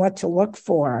on what to look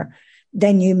for,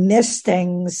 then you miss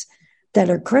things that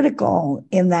are critical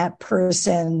in that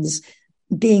person's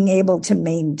being able to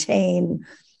maintain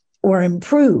or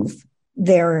improve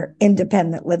their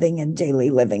independent living and daily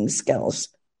living skills.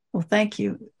 Well, thank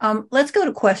you. Let's go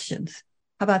to questions.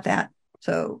 How about that?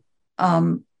 So,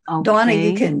 okay. Donna,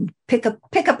 you can pick a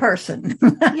person.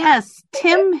 Yes,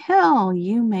 Tim Hill,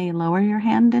 you may lower your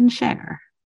hand and share.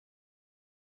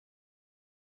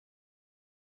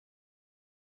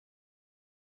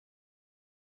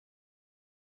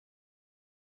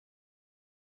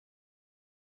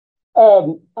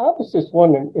 I was just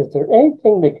wondering, is there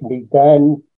anything that can be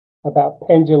done about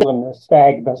pendulum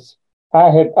nystagmus?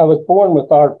 I was born with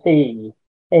RP,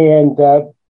 and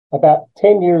about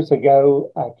 10 years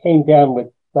ago, I came down with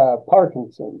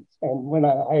Parkinson's. And when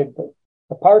I had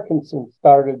the Parkinson's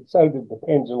started, so did the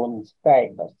pendulum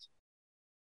nystagmus.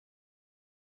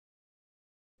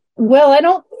 Well, I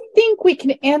don't think we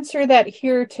can answer that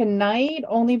here tonight,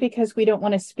 only because we don't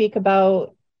want to speak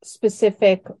about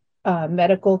specific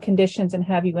medical conditions and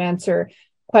have you answer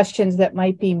questions that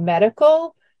might be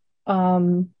medical.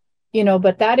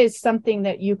 But that is something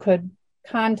that you could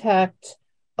contact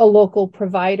a local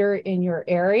provider in your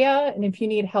area. And if you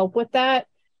need help with that,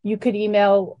 you could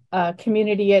email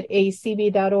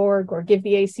community@acb.org or give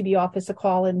the ACB office a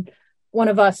call. And one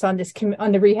of us on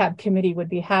the rehab committee would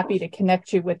be happy to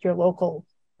connect you with your local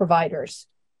providers.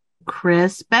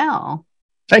 Chris Bell.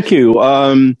 Thank you.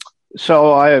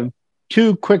 So I have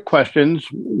two quick questions.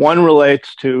 One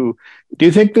relates to, do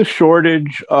you think the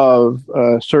shortage of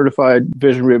certified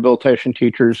vision rehabilitation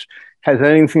teachers has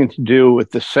anything to do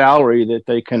with the salary that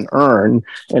they can earn?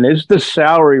 And is the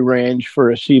salary range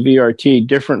for a CVRT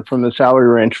different from the salary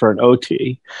range for an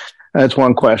OT? That's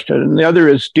one question. And the other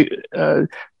is, do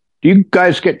you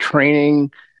guys get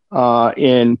training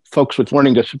in folks with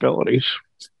learning disabilities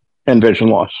and vision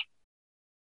loss?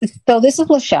 So this is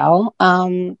Michelle.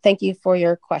 Thank you for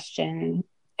your question.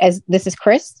 This is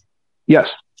Chris? Yes.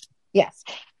 Yes.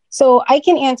 So I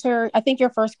can answer, I think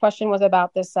your first question was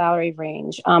about the salary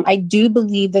range. I do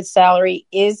believe that salary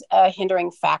is a hindering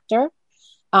factor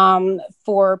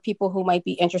for people who might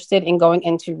be interested in going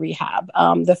into rehab.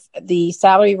 The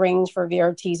salary range for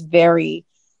VRTs vary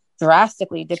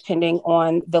drastically depending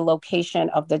on the location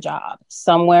of the job.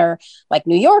 Somewhere like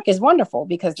New York is wonderful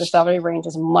because the salary range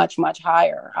is much, much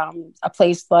higher. A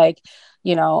place like,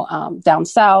 down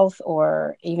south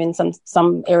or even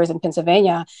some areas in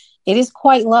Pennsylvania, it is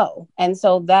quite low. And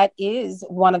so that is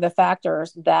one of the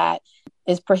factors that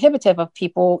is prohibitive of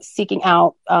people seeking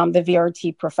out the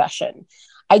VRT profession.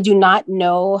 I do not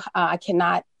know. I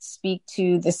cannot speak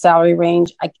to the salary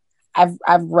range.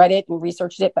 I've read it and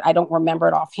researched it, but I don't remember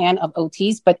it offhand of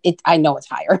OTs. But I know it's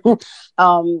higher,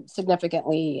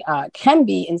 significantly. Can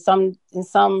be in some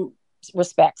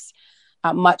respects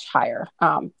much higher.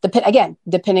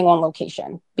 Depending on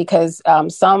location, because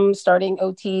some starting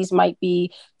OTs might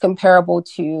be comparable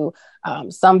to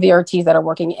some VRTs that are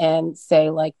working in, say,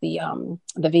 like the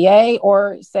VA,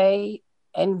 or say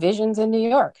in Visions in New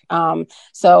York.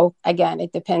 So again,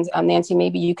 it depends. Nancy,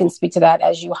 maybe you can speak to that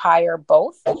as you hire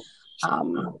both.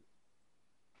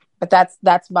 But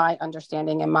that's my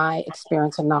understanding and my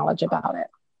experience and knowledge about it.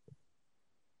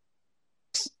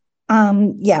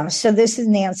 So this is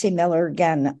Nancy Miller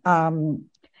again.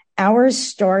 Our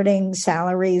starting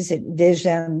salaries at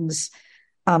Visions,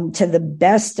 to the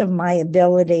best of my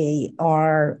ability,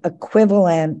 are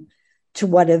equivalent to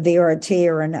what a VRT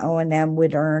or an O&M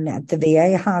would earn at the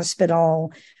VA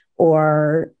hospital,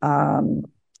 or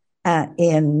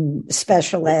in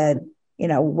special ed,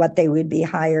 what they would be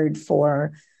hired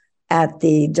for at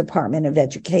the Department of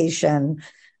Education,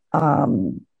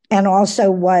 and also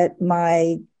what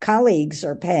my colleagues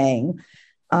are paying,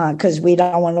 because we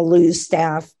don't want to lose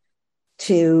staff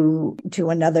to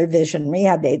another Vision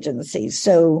Rehab agency.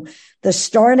 So the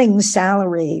starting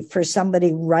salary for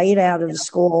somebody right out of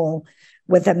school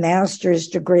with a master's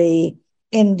degree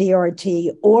in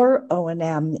DRT or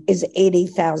O&M is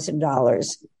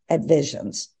 $80,000 at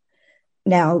Visions.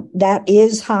 Now, that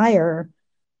is higher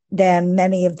than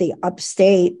many of the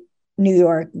upstate New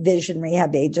York Vision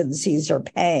Rehab agencies are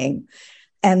paying.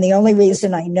 And the only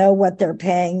reason I know what they're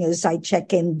paying is I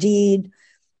check Indeed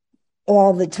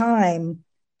all the time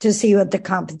to see what the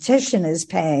competition is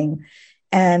paying.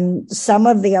 And some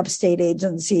of the upstate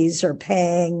agencies are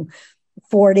paying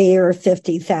 $40,000 or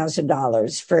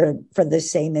 $50,000 for the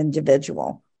same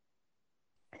individual.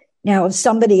 Now, if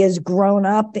somebody has grown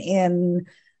up in,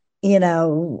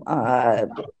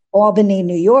 Albany,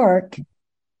 New York,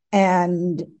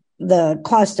 and the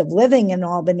cost of living in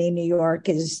Albany, New York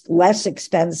is less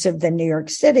expensive than New York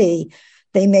City,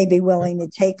 they may be willing to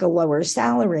take a lower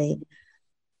salary.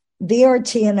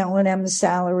 VRT and O&M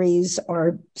salaries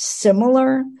are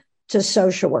similar to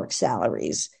social work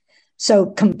salaries. So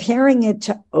comparing it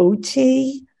to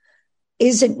OT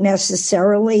isn't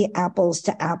necessarily apples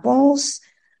to apples,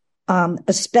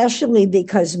 especially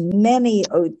because many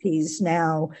OTs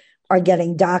now are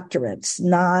getting doctorates,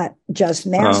 not just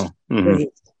master's degrees.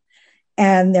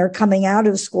 And they're coming out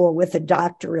of school with a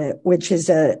doctorate, which is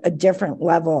a different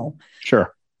level.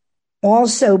 Sure.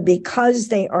 Also, because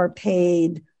they are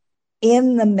paid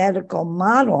in the medical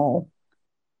model,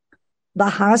 the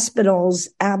hospitals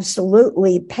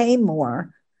absolutely pay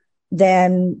more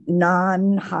than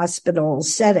non-hospital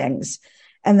settings.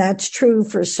 And that's true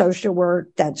for social work.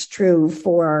 That's true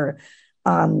for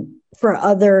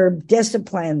other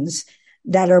disciplines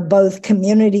that are both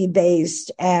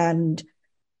community-based and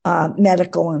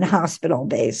medical and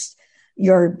hospital-based.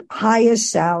 Your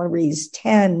highest salaries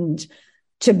tend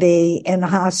to be in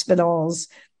hospitals,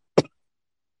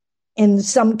 in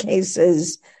some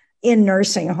cases in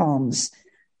nursing homes,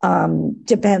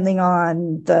 depending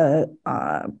on the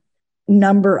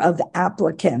number of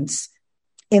applicants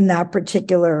in that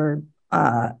particular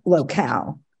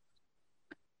locale.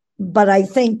 But I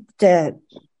think that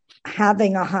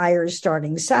having a higher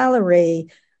starting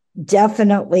salary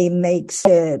definitely makes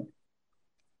it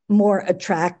more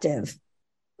attractive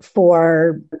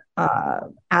for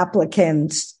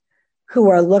applicants who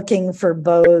are looking for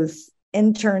both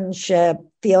internship,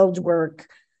 fieldwork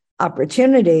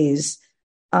opportunities.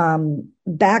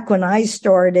 Back when I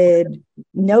started,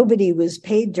 nobody was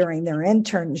paid during their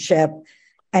internship.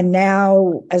 And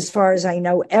now, as far as I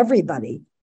know, everybody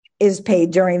is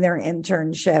paid during their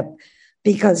internship,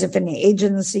 because if an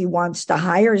agency wants to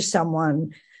hire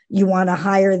someone, you want to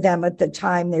hire them at the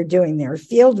time they're doing their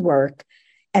field work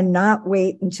and not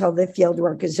wait until the field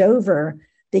work is over,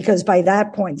 because by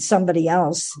that point, somebody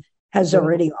else has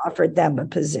already offered them a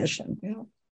position.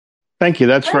 Thank you.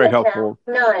 That's very helpful.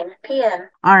 9 p.m.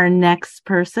 Our next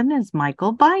person is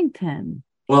Michael Byington.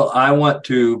 Well, I want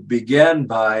to begin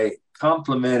by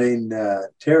complimenting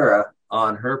Tara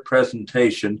on her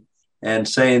presentation and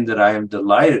saying that I am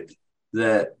delighted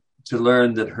to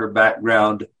learn that her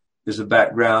background is a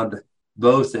background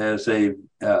both as a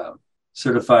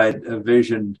certified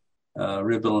vision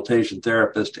rehabilitation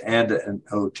therapist and an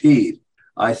OT.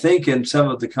 I think in some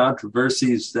of the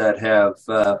controversies that have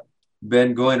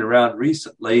been going around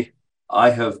recently, I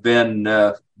have been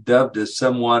dubbed as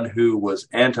someone who was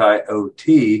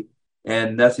anti-OT,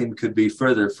 and nothing could be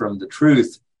further from the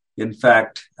truth. In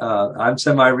fact, I'm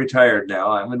semi-retired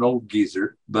now. I'm an old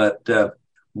geezer, but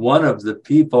one of the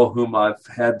people whom I've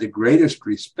had the greatest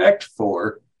respect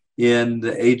for in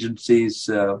the agencies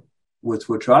with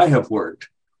which I have worked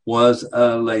was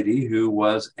a lady who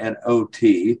was an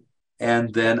OT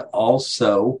and then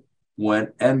also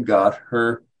went and got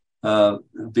her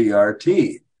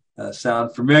VRT.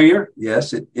 Sound familiar?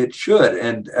 Yes, it should.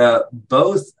 And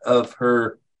both of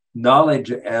her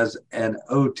knowledge as an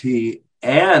OT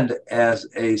and as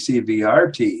a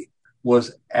CVRT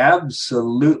was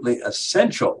absolutely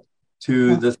essential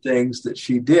to the things that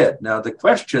she did. Now, the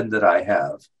question that I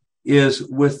have is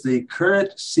with the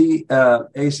current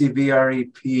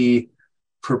ACVREP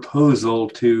proposal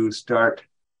to start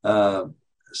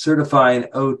certifying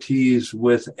OTs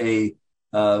with a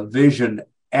vision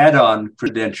add-on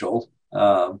credential,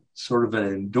 sort of an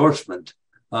endorsement.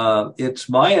 It's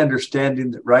my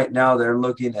understanding that right now they're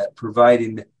looking at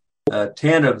providing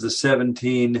 10 of the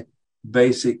 17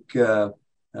 basic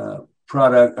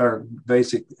product or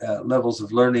basic levels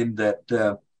of learning that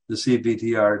the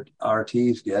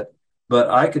CVTRTs get. But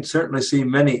I could certainly see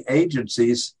many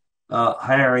agencies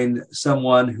hiring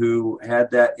someone who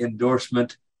had that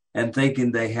endorsement and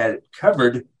thinking they had it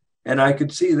covered. And I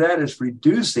could see that as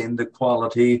reducing the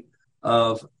quality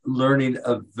of learning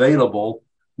available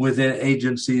within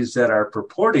agencies that are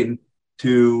purporting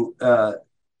to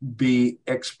be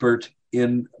expert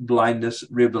in blindness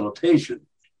rehabilitation.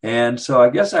 And so I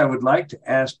guess I would like to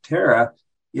ask Tara,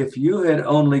 if you had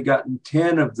only gotten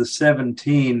 10 of the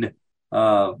 17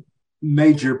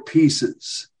 major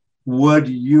pieces, would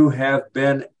you have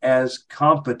been as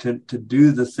competent to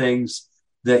do the things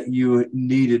that you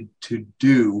needed to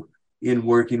do in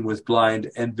working with blind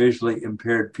and visually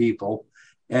impaired people?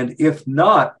 And if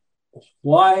not,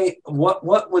 why?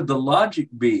 What would the logic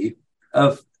be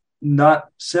of not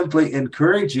simply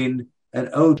encouraging an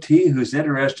OT who's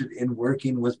interested in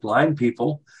working with blind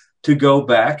people to go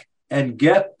back and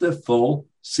get the full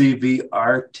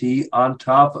CVRT on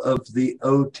top of the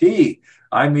OT?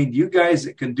 I mean, you guys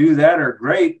that can do that are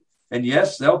great. And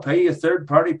yes, they'll pay you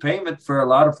third-party payment for a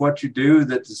lot of what you do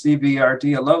that the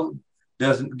CVRT alone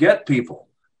doesn't get people.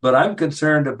 But I'm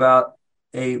concerned about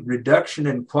a reduction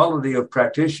in quality of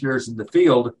practitioners in the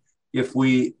field if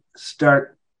we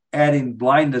start adding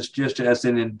blindness just as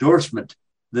an endorsement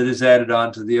that is added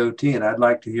on to the OT. And I'd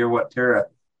like to hear what Tara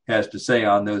has to say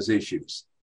on those issues.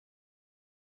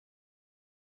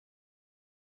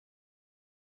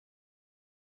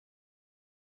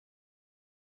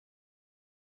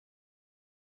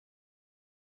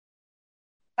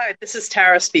 Hi, this is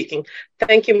Tara speaking.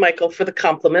 Thank you, Michael, for the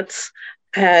compliments.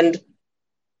 And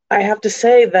I have to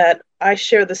say that I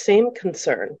share the same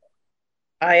concern.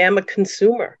 I am a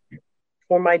consumer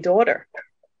for my daughter.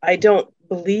 I don't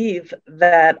believe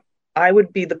that I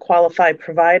would be the qualified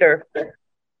provider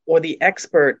or the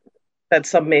expert that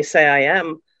some may say I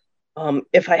am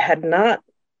if I had not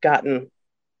gotten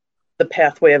the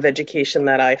pathway of education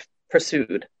that I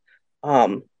pursued.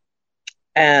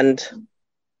 And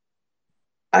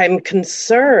I'm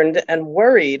concerned and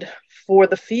worried for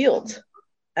the field,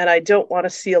 and I don't want to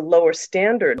see a lower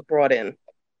standard brought in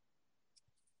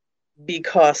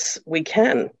because we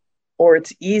can, or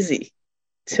it's easy.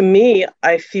 To me,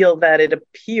 I feel that it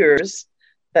appears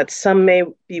that some may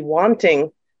be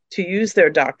wanting to use their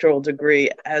doctoral degree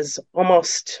as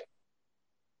almost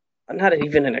not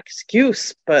even an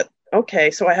excuse, but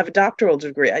okay, so I have a doctoral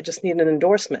degree, I just need an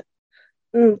endorsement.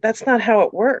 That's not how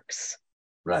it works.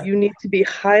 Right. You need to be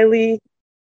highly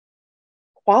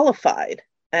qualified.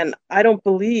 And I don't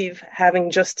believe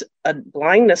having just a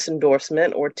blindness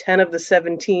endorsement or 10 of the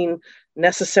 17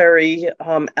 necessary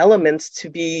elements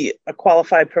to be a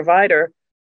qualified provider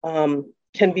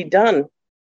can be done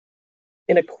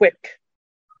in a quick,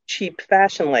 cheap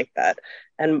fashion like that.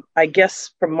 And I guess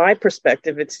from my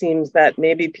perspective, it seems that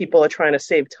maybe people are trying to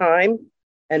save time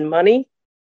and money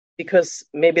because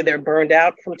maybe they're burned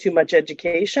out from too much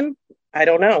education. I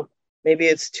don't know. Maybe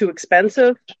it's too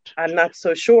expensive. I'm not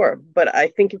so sure. But I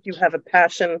think if you have a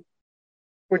passion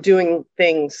for doing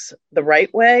things the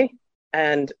right way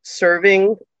and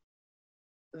serving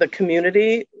the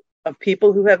community of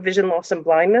people who have vision loss and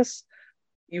blindness,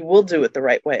 you will do it the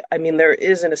right way. I mean, there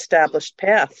is an established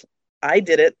path. I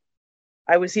did it.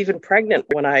 I was even pregnant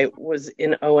when I was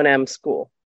in O&M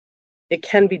school. It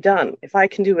can be done. If I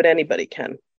can do it, anybody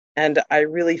can. And I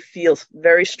really feel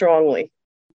very strongly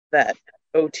that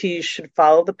OTs should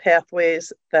follow the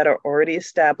pathways that are already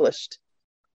established,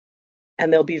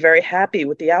 and they'll be very happy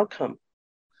with the outcome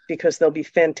because they'll be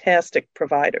fantastic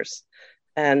providers,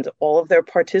 and all of their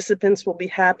participants will be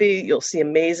happy. You'll see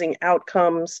amazing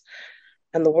outcomes.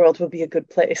 and the world will be a good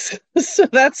place. So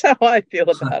that's how I feel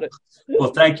about it.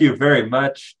 Well, thank you very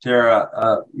much,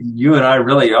 Tara. You and I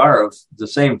really are of the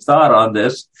same thought on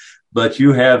this, but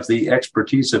you have the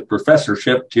expertise of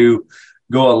professorship to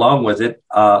go along with it.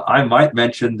 I might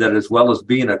mention that as well as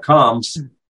being a comms,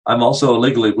 I'm also a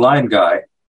legally blind guy.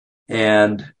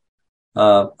 And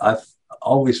I've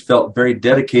always felt very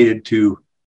dedicated to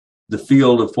the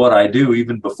field of what I do,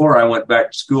 even before I went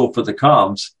back to school for the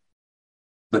comms.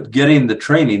 But getting the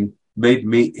training made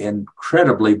me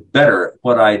incredibly better at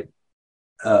what I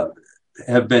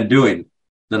have been doing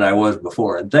than I was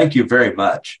before. And thank you very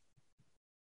much.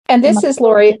 And this is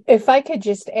Lori. If I could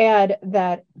just add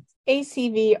that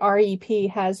ACV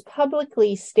REP has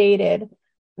publicly stated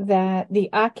that the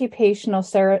occupational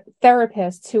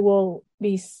therapists who will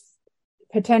be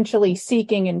potentially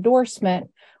seeking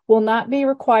endorsement will not be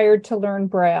required to learn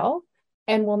Braille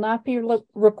and will not be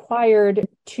required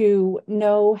to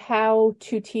know how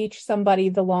to teach somebody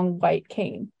the long white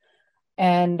cane.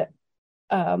 And,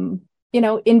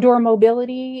 indoor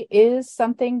mobility is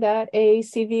something that a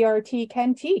CVRT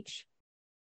can teach.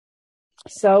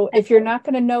 So if you're not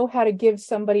going to know how to give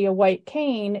somebody a white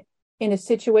cane in a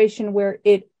situation where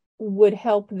it would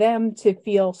help them to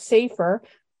feel safer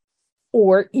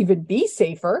or even be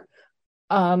safer,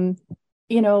 I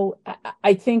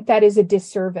think that is a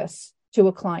disservice to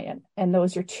a client. And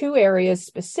those are two areas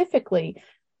specifically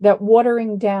that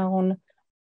watering down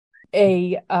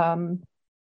a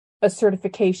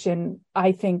certification,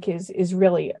 I think, is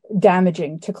really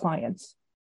damaging to clients.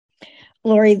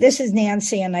 Lori, this is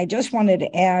Nancy, and I just wanted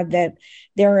to add that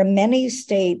there are many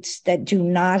states that do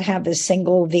not have a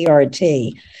single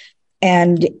VRT.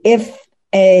 And if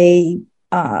a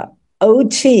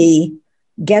OT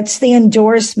gets the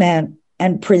endorsement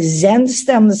and presents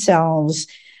themselves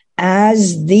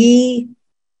as the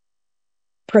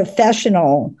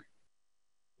professional,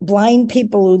 blind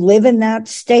people who live in that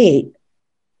state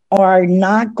are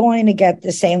not going to get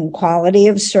the same quality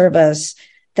of service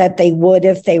that they would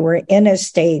if they were in a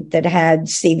state that had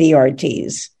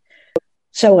CVRTs.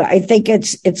 So I think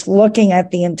it's looking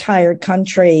at the entire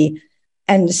country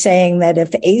and saying that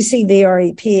if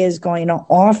ACVREP is going to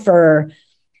offer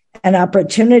an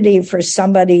opportunity for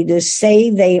somebody to say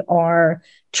they are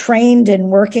trained in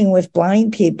working with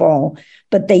blind people,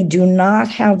 but they do not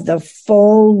have the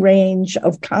full range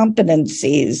of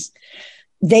competencies,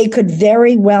 they could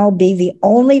very well be the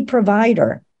only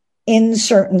provider in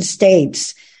certain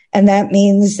states. And that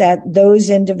means that those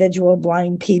individual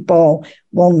blind people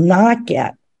will not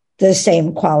get the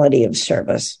same quality of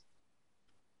service.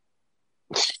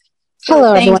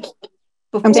 Hello,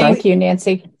 everyone. Thank you,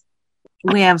 Nancy.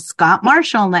 We have Scott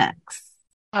Marshall next.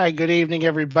 Hi, good evening,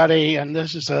 everybody. And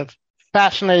this is a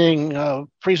fascinating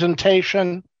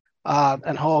presentation.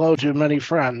 And hello to many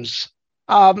friends.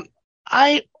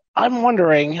 I'm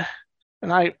wondering,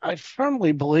 and I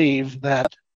firmly believe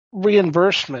that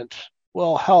reimbursement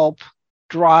will help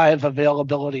drive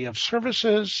availability of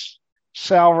services,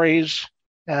 salaries,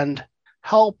 and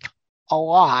help a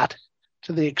lot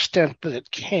to the extent that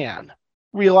it can,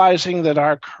 realizing that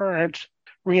our current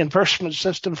reimbursement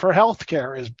system for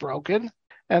healthcare is broken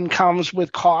and comes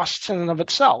with costs in and of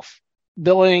itself,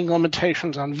 billing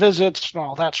limitations on visits and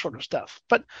all that sort of stuff.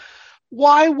 But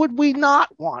why would we not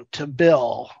want to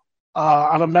bill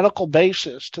on a medical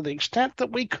basis to the extent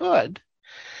that we could?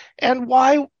 And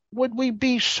why would we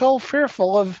be so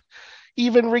fearful of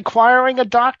even requiring a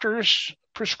doctor's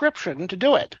prescription to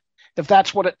do it, if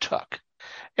that's what it took?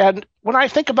 And when I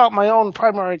think about my own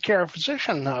primary care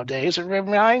physician nowadays, it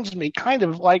reminds me kind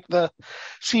of like the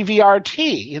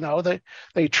CVRT.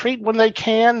 They treat when they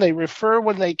can, they refer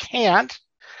when they can't,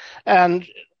 and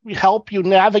help you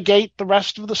navigate the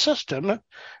rest of the system.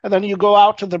 And then you go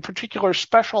out to the particular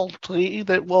specialty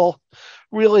that will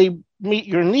really meet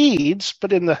your needs.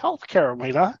 But in the healthcare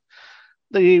arena,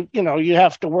 you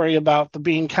have to worry about the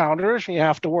bean counters, and you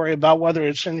have to worry about whether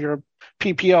it's in your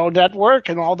PPO network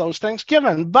and all those things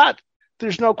given. But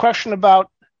there's no question about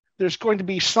there's going to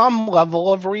be some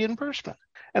level of reimbursement.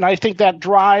 And I think that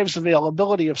drives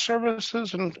availability of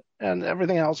services and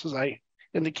everything else, as I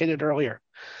indicated earlier.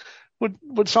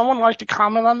 Would someone like to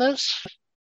comment on this?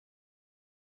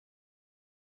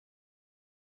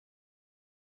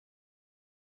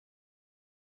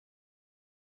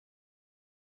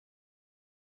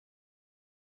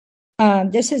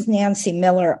 This is Nancy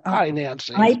Miller. Hi,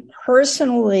 Nancy. I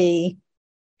personally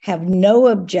have no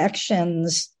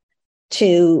objections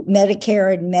to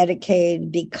Medicare and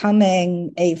Medicaid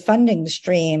becoming a funding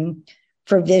stream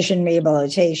for vision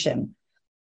rehabilitation.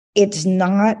 It's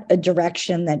not a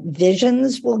direction that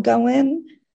Visions will go in,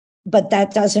 but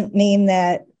that doesn't mean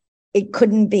that it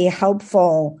couldn't be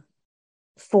helpful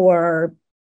for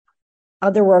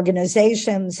other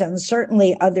organizations and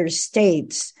certainly other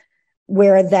states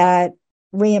where that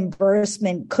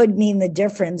reimbursement could mean the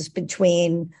difference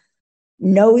between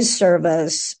no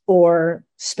service or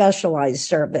specialized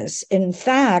service. In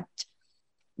fact,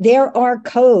 there are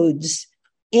codes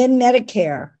in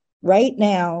Medicare right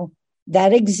now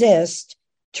that exist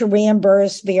to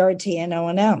reimburse VRT and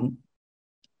O&M.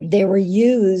 They were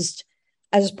used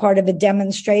as part of a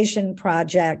demonstration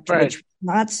project, which was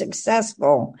not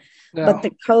successful, but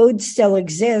the code still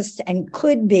exists and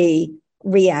could be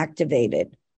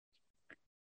reactivated.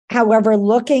 However,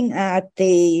 looking at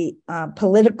the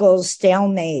political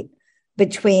stalemate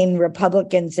between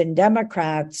Republicans and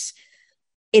Democrats,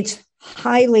 it's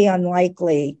highly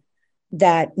unlikely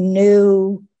that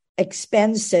new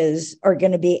expenses are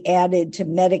going to be added to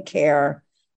Medicare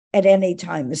at any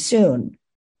time soon.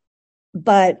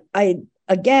 But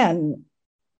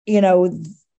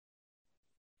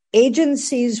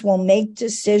agencies will make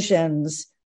decisions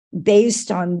based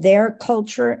on their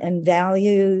culture and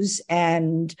values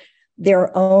and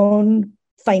their own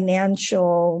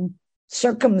financial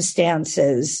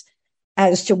circumstances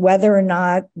as to whether or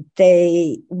not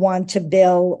they want to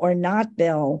bill or not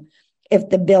bill if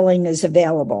the billing is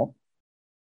available.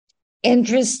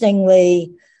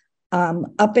 Interestingly,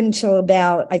 up until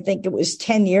about, I think it was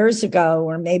 10 years ago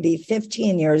or maybe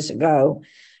 15 years ago,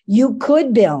 you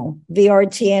could bill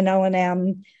VRT and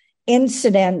O&M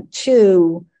incident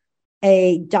to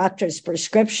a doctor's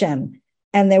prescription.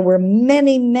 And there were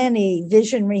many, many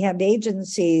vision rehab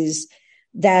agencies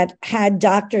that had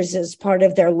doctors as part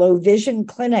of their low vision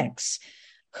clinics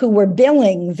who were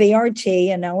billing VRT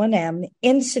and O&M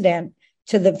incident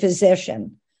to the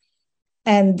physician.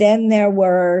 And then there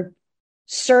were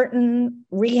certain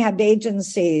rehab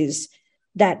agencies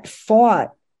that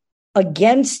fought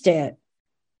against it,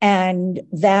 and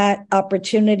that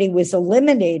opportunity was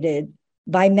eliminated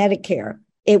by Medicare.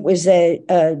 It was a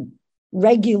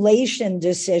regulation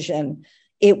decision.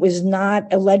 It was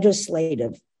not a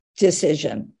legislative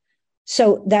decision.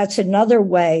 So that's another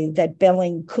way that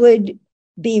billing could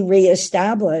be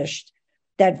reestablished,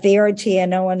 that VRT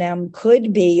and O&M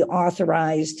could be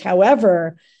authorized.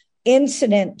 However,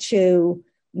 incident to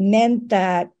meant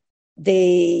that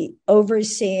the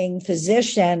overseeing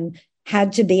physician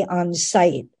had to be on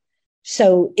site.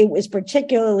 So it was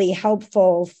particularly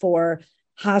helpful for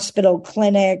hospital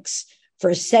clinics,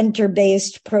 for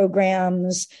center-based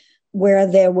programs where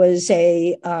there was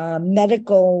a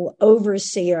medical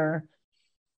overseer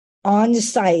on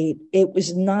site. It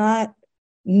was not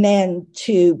meant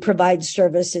to provide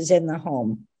services in the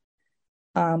home.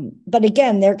 But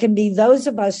again, there can be those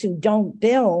of us who don't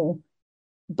bill,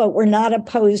 but we're not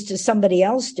opposed to somebody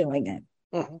else doing it.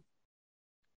 Mm-hmm.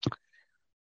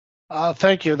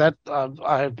 Thank you.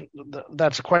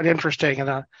 That's quite interesting,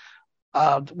 and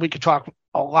we could talk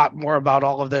a lot more about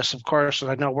all of this, of course,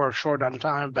 and I know we're short on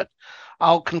time, but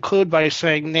I'll conclude by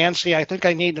saying, Nancy, I think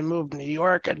I need to move to New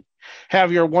York and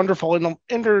have your wonderful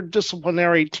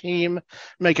interdisciplinary team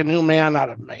make a new man out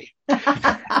of me.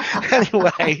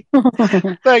 Anyway,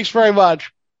 thanks very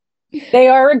much. They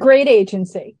are a great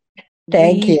agency.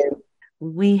 Thank you.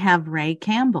 We have Ray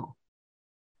Campbell.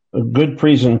 A good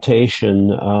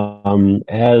presentation.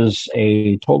 As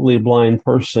a totally blind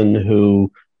person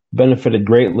who benefited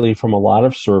greatly from a lot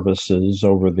of services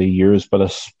over the years, but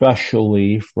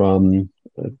especially from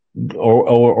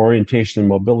orientation and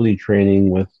mobility training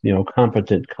with,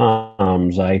 competent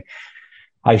comms.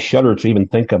 I shudder to even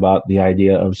think about the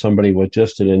idea of somebody with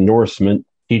just an endorsement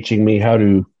teaching me how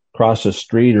to cross a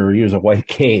street or use a white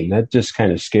cane. That just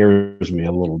kind of scares me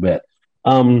a little bit.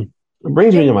 It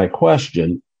brings me to my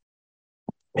question,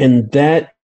 and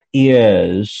that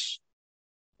is,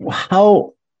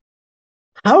 how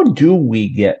do we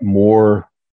get more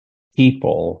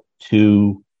people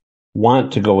to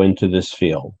want to go into this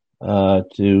field,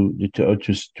 to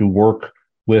work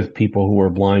with people who are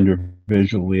blind or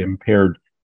visually impaired?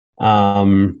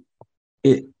 What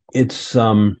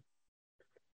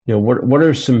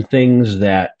are some things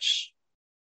that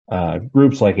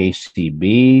groups like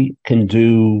ACB can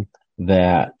do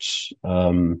that,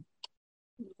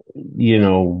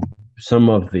 some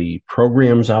of the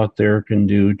programs out there can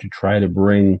do to try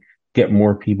to get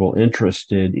more people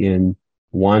interested in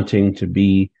wanting to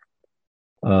be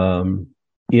work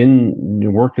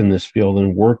in this field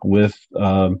and work with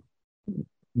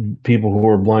people who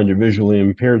are blind or visually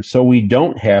impaired, so we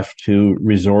don't have to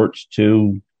resort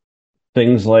to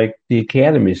things like the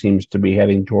Academy seems to be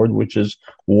heading toward, which is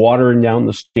watering down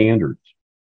the standards.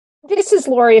 This is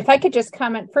Lori. If I could just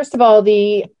comment, first of all,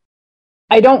 the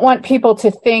I don't want people to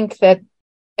think that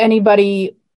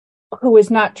anybody who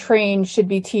is not trained should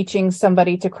be teaching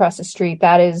somebody to cross a street.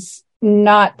 That is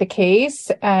not the case.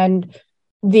 And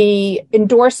the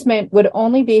endorsement would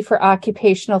only be for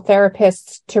occupational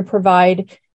therapists to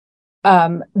provide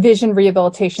vision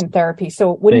rehabilitation therapy.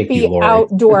 So it wouldn't be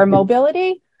outdoor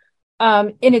mobility.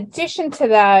 In addition to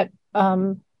that,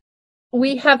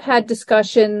 we have had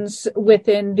discussions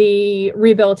within the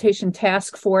rehabilitation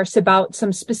task force about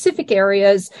some specific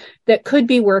areas that could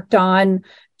be worked on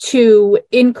to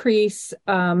increase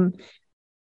and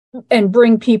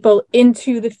bring people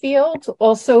into the field.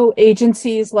 Also,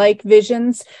 agencies like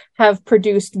Visions have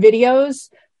produced videos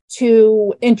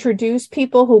to introduce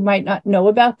people who might not know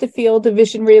about the field of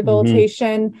vision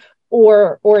rehabilitation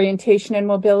or orientation and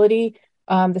mobility.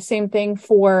 The same thing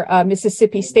for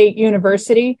Mississippi State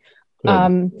University.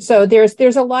 So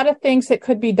there's a lot of things that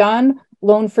could be done.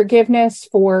 Loan forgiveness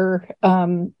for,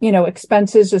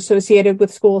 expenses associated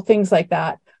with school, things like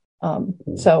that.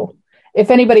 So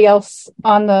if anybody else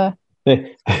on the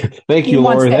Thank you,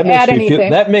 Lori.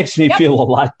 That makes me feel a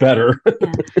lot better.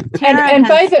 Yeah. And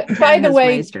by the way,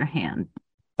 raised her hand.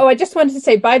 Oh, I just wanted to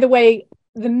say, by the way,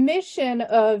 the mission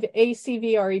of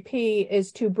ACVREP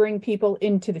is to bring people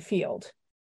into the field.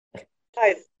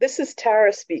 Hi, this is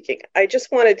Tara speaking. I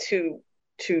just wanted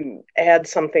to add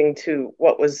something to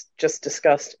what was just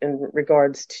discussed in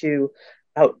regards to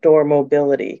outdoor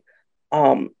mobility.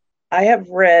 I have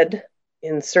read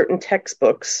in certain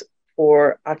textbooks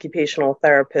for occupational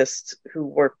therapists who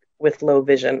work with low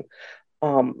vision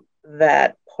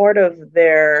that part of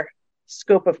their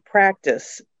scope of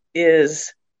practice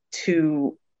is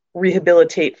to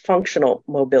rehabilitate functional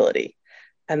mobility.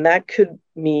 And that could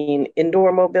mean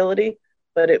indoor mobility,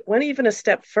 but it went even a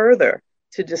step further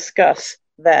to discuss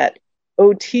that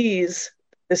OTs,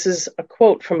 this is a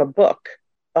quote from a book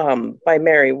by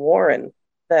Mary Warren,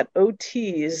 that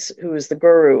OTs, who is the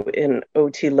guru in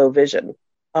OT low vision,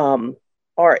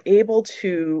 are able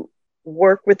to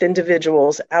work with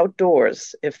individuals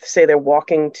outdoors. If, say, they're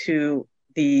walking to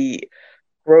the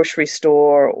grocery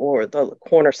store or the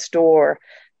corner store,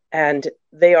 and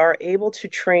they are able to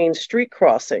train street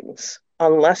crossings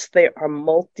unless they are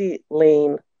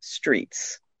multi-lane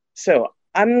streets. So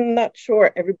I'm not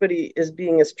sure everybody is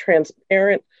being as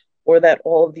transparent or that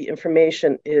all of the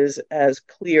information is as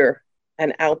clear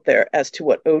and out there as to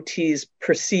what OTs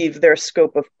perceive their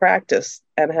scope of practice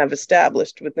and have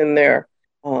established within their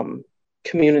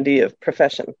community of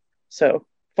profession. So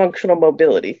functional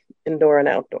mobility, indoor and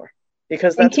outdoor.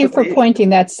 Because Thank you for pointing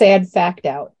that sad fact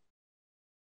out.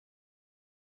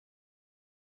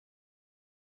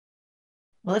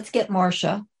 Well, let's get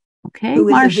Marcia. Okay,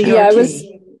 Marcia. I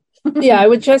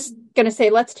was just going to say,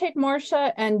 let's take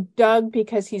Marcia and Doug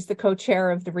because he's the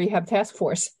co-chair of the Rehab Task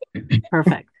Force.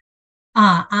 Perfect.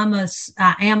 I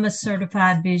am a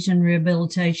certified vision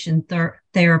rehabilitation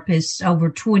therapist,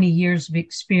 over 20 years of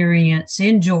experience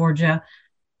in Georgia.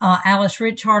 Alice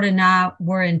Richard and I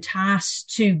were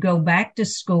enticed to go back to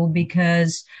school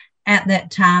because at that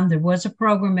time there was a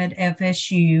program at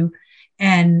FSU,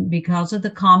 and because of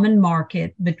the common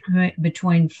market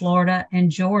between Florida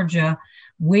and Georgia,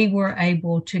 we were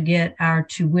able to get our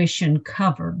tuition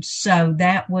covered. So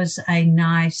that was a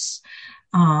nice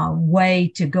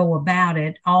way to go about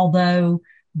it. Although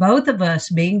both of us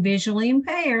being visually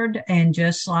impaired, and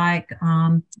just like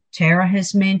Tara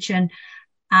has mentioned,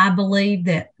 I believe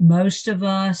that most of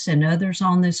us and others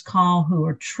on this call who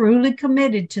are truly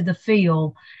committed to the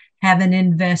field have an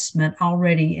investment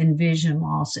already in vision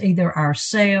loss, either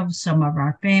ourselves, some of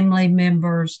our family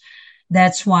members.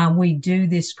 That's why we do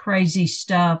this crazy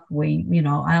stuff.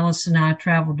 Alice and I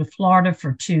traveled to Florida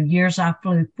for 2 years. I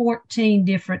flew 14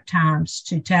 different times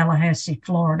to Tallahassee,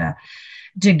 Florida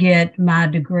to get my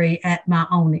degree at my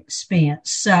own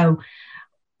expense. So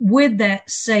with that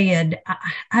said,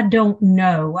 I don't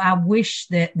know. I wish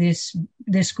that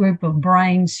this group of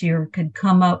brains here could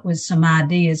come up with some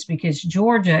ideas, because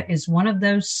Georgia is one of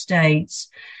those states.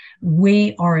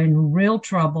 We are in real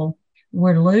trouble.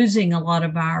 We're losing a lot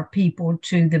of our people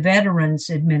to the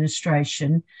Veterans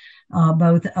Administration,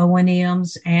 both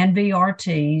O&Ms and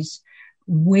VRTs.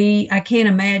 I can't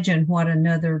imagine what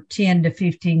another 10 to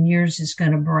 15 years is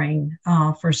going to bring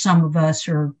for some of us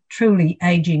who are truly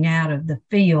aging out of the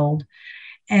field.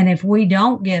 And if we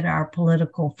don't get our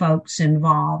political folks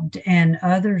involved and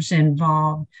others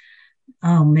involved,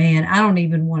 oh man, I don't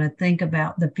even want to think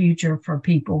about the future for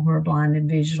people who are blind and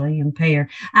visually impaired.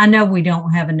 I know we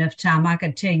don't have enough time. I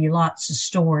could tell you lots of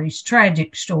stories,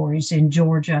 tragic stories in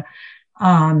Georgia.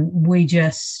 We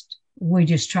just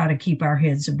try to keep our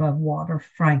heads above water,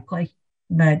 frankly.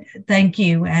 But thank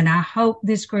you. And I hope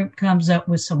this group comes up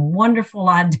with some wonderful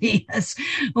ideas.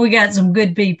 We got some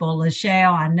good people,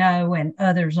 Lachelle, I know, and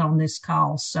others on this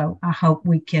call. So I hope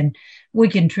we can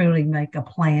truly make a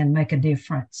plan, make a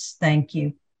difference. Thank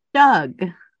you. Doug.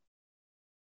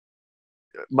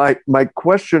 My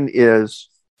question is,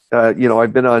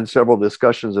 I've been on several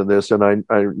discussions of this, and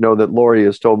I know that Lori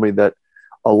has told me that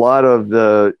a lot of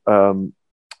the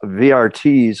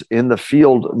VRTs in the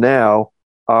field now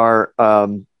are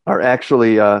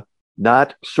actually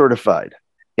not certified.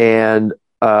 And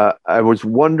I was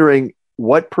wondering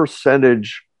what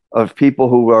percentage of people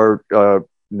who are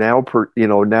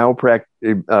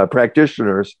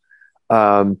practitioners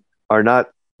are not,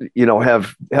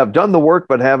 have done the work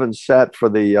but haven't sat for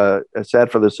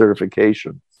the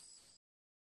certification.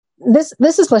 This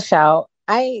is Lachelle.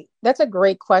 That's a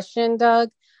great question, Doug.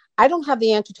 I don't have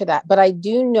the answer to that, but I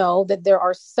do know that there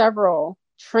are several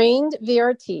trained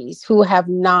VRTs who have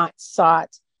not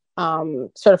sought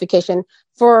certification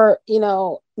for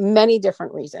many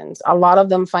different reasons. A lot of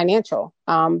them financial,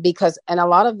 because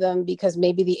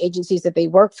maybe the agencies that they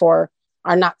work for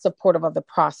are not supportive of the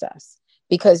process.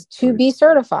 Because to be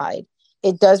certified,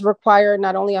 it does require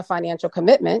not only a financial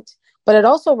commitment, but it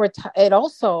also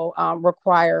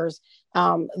requires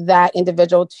that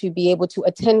individual to be able to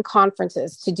attend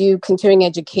conferences, to do continuing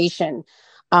education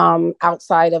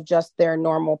outside of just their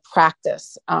normal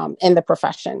practice in the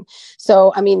profession.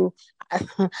 So, I mean,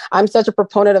 I'm such a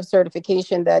proponent of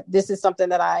certification that this is something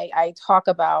that I talk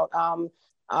about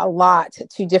a lot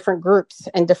to different groups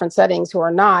and different settings who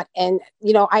are not. And,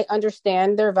 I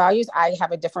understand their values. I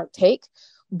have a different take,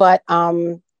 but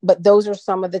those are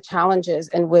some of the challenges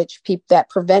in which that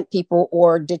prevent people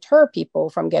or deter people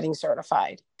from getting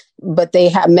certified. But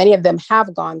many of them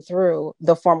have gone through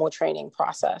the formal training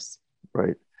process.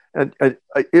 Right. And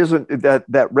isn't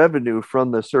that revenue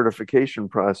from the certification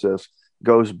process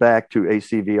goes back to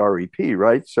ACVREP,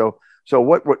 right? So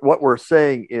what we're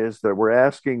saying is that we're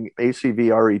asking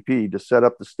ACVREP to set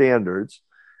up the standards,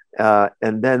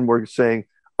 and then we're saying,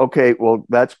 okay, well,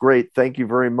 that's great, thank you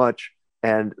very much,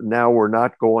 and now we're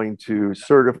not going to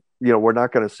we're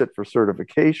not going to sit for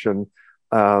certification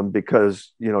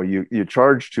because you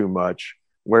charge too much.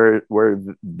 That's where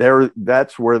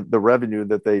the revenue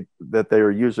that they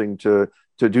are using to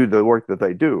do the work that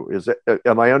they do.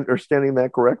 Am I understanding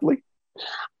that correctly?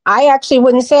 I actually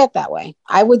wouldn't say it that way.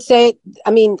 I would say,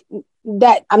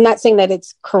 that I'm not saying that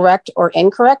it's correct or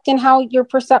incorrect in how your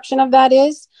perception of that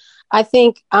is. I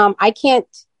think I can't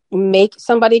make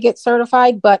somebody get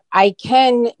certified, but I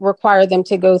can require them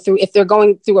to go through, if they're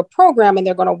going through a program and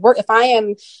they're going to work. If I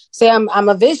am, say I'm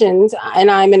a Visions and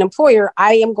I'm an employer,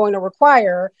 I am going to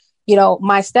require,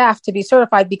 my staff to be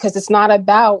certified, because it's not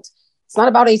about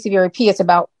ACVREP. It's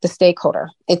about the stakeholder.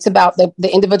 It's about the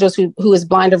individuals who is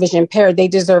blind or vision impaired. They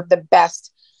deserve the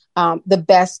best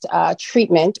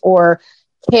treatment or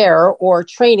care or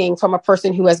training from a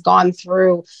person who has gone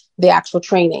through the actual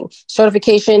training.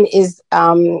 Certification is,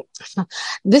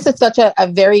 this is such a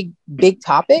very big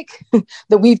topic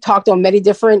that we've talked on many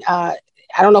different, I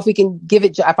don't know if I can give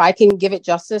it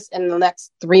justice in the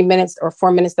next 3 minutes or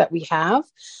 4 minutes that we have,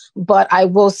 but I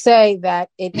will say that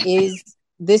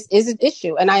this is an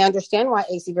issue. And I understand why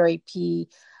ACVREP,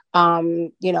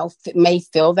 may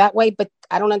feel that way, but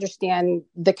I don't understand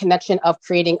the connection of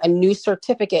creating a new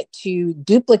certificate to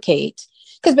duplicate.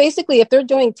 Because basically, if they're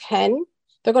doing 10,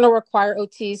 they're going to require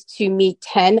OTs to meet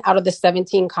 10 out of the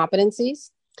 17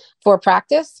 competencies for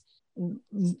practice.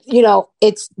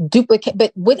 It's duplicate,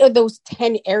 but what are those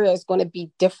 10 areas going to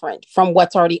be different from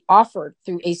what's already offered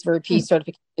through ACVREP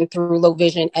certification, through low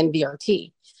vision and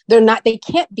VRT? They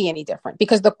can't be any different,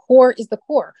 because the core is the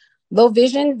core. Low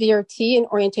vision, VRT, and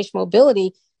orientation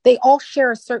mobility, they all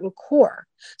share a certain core.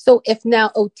 So if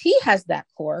now OT has that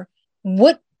core,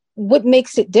 what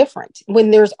makes it different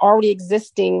when there's already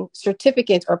existing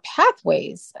certificates or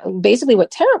pathways, basically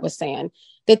what Tara was saying,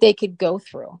 that they could go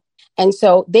through? And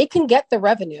so they can get the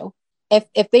revenue.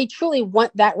 If they truly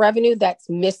want that revenue that's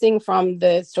missing from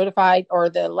the certified or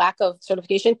the lack of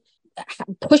certification,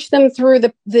 push them through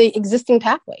the existing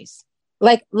pathways.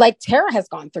 Like Tara has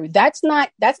gone through. That's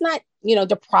not,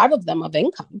 deprive of them of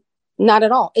income. Not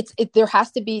at all. There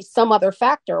has to be some other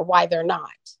factor why they're not.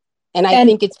 And I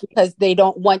think it's because they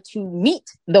don't want to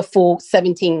meet the full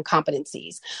 17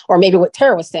 competencies. Or maybe what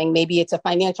Tara was saying, maybe it's a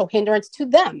financial hindrance to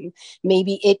them.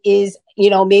 Maybe it is,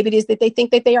 that they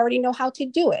think that they already know how to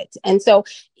do it. And so,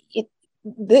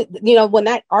 when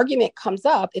that argument comes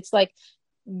up, it's like,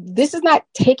 this is not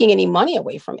taking any money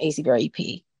away from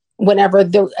ACVREP.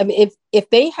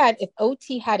 If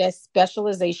OT had a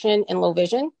specialization in low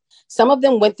vision, Some of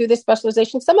them went through the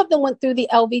specialization. Some of them went through the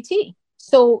LVT.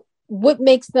 So what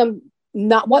makes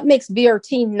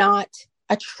VRT not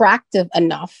attractive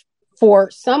enough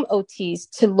for some OTs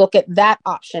to look at that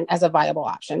option as a viable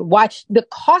option? Why? The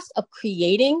cost of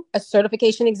creating a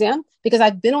certification exam, because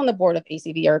I've been on the board of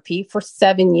ACVRP for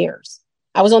 7 years.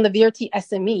 I was on the VRT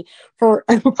SME for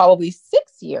probably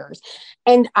 6 years.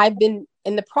 And I've been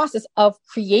in the process of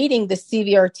creating the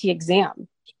CVRT exam.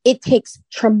 It takes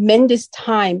tremendous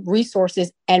time,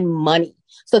 resources, and money.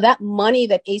 So that money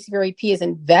that ACVRP is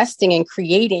investing in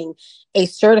creating a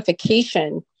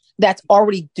certification that's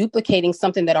already duplicating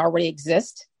something that already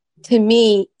exists, to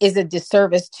me, is a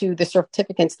disservice to the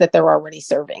certificates that they're already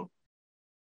serving.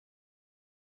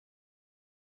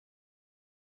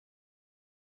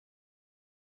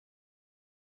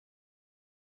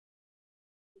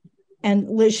 And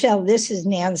Lachelle, this is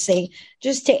Nancy.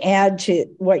 Just to add to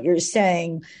what you're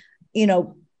saying,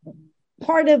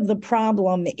 part of the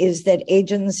problem is that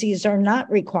agencies are not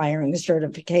requiring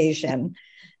certification.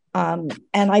 And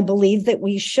I believe that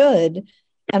we should.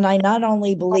 And I not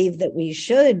only believe that we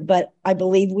should, but I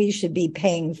believe we should be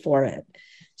paying for it.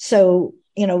 So,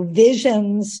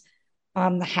 Visions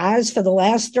has for the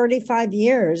last 35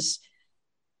 years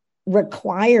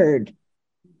required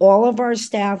all of our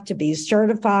staff to be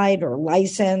certified or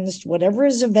licensed, whatever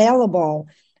is available,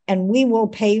 and we will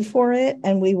pay for it,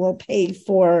 and we will pay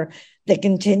for the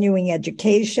continuing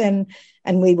education,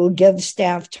 and we will give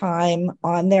staff time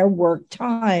on their work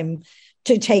time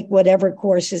to take whatever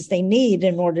courses they need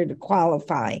in order to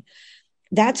qualify.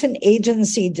 That's an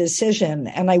agency decision,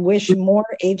 and I wish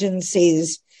more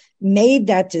agencies made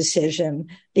that decision,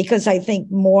 because I think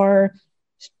more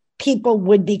people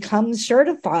would become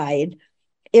certified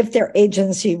if their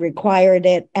agency required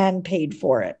it and paid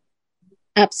for it.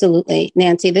 Absolutely,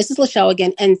 Nancy. This is Lachelle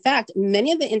again. In fact,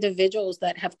 many of the individuals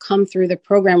that have come through the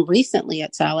program recently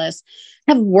at Salus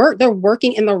they're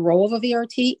working in the role of a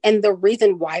VRT. And the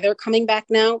reason why they're coming back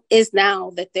now is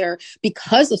that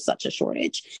because of such a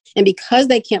shortage and because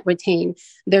they can't retain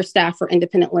their staff for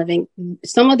independent living,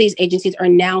 some of these agencies are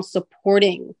now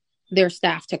supporting their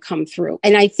staff to come through.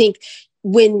 And I think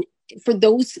for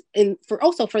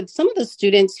some of the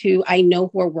students who I know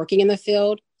who are working in the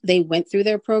field, they went through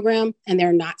their program and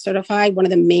they're not certified. One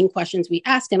of the main questions we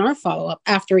ask in our follow-up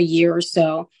after a year or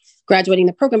so graduating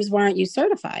the program is, why aren't you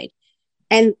certified?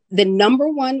 And the number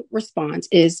one response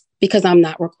is, because I'm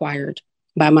not required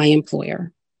by my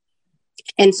employer.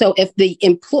 And so if the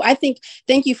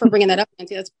thank you for bringing that up,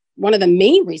 Nancy. That's one of the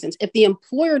main reasons. If the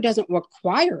employer doesn't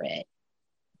require it,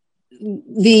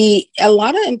 a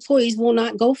lot of employees will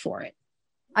not go for it.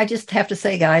 I just have to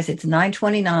say, guys, it's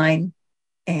 9:29,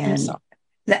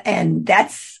 and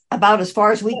that's about as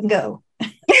far as we can go.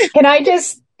 Can I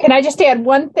just add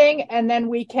one thing, and then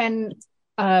we can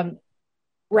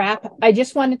wrap? I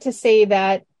just wanted to say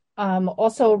that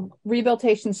also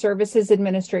Rehabilitation Services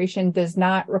Administration does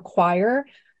not require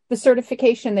the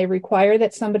certification. They require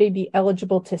that somebody be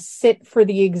eligible to sit for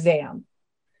the exam.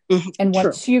 And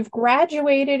once you've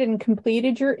graduated and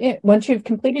once you've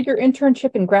completed your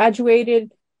internship and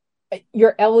graduated,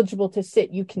 you're eligible to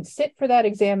sit. You can sit for that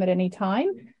exam at any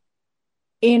time.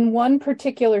 In one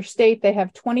particular state, they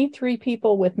have 23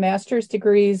 people with master's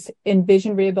degrees in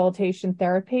vision rehabilitation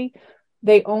therapy.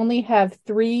 They only have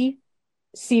 3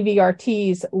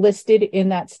 CVRTs listed in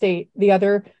that state. The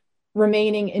other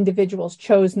remaining individuals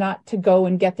chose not to go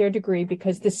and get their degree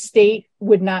because the state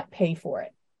would not pay for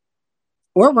it.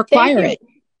 Or require it.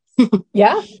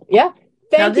 Yeah.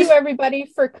 Thank you, everybody,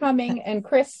 for coming. And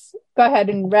Chris, go ahead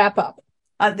and wrap up.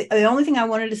 The only thing I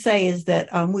wanted to say is that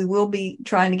we will be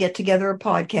trying to get together a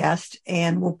podcast,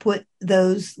 and we'll put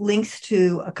those links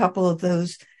to a couple of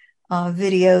those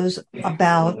videos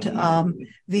about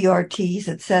VRTs,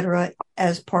 et cetera,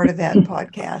 as part of that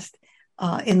podcast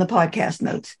in the podcast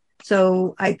notes.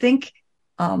 So I think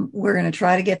we're going to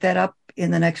try to get that up in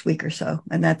the next week or so.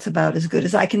 And that's about as good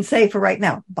as I can say for right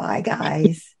now. Bye,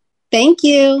 guys. Thank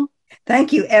you.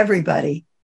 Thank you, everybody.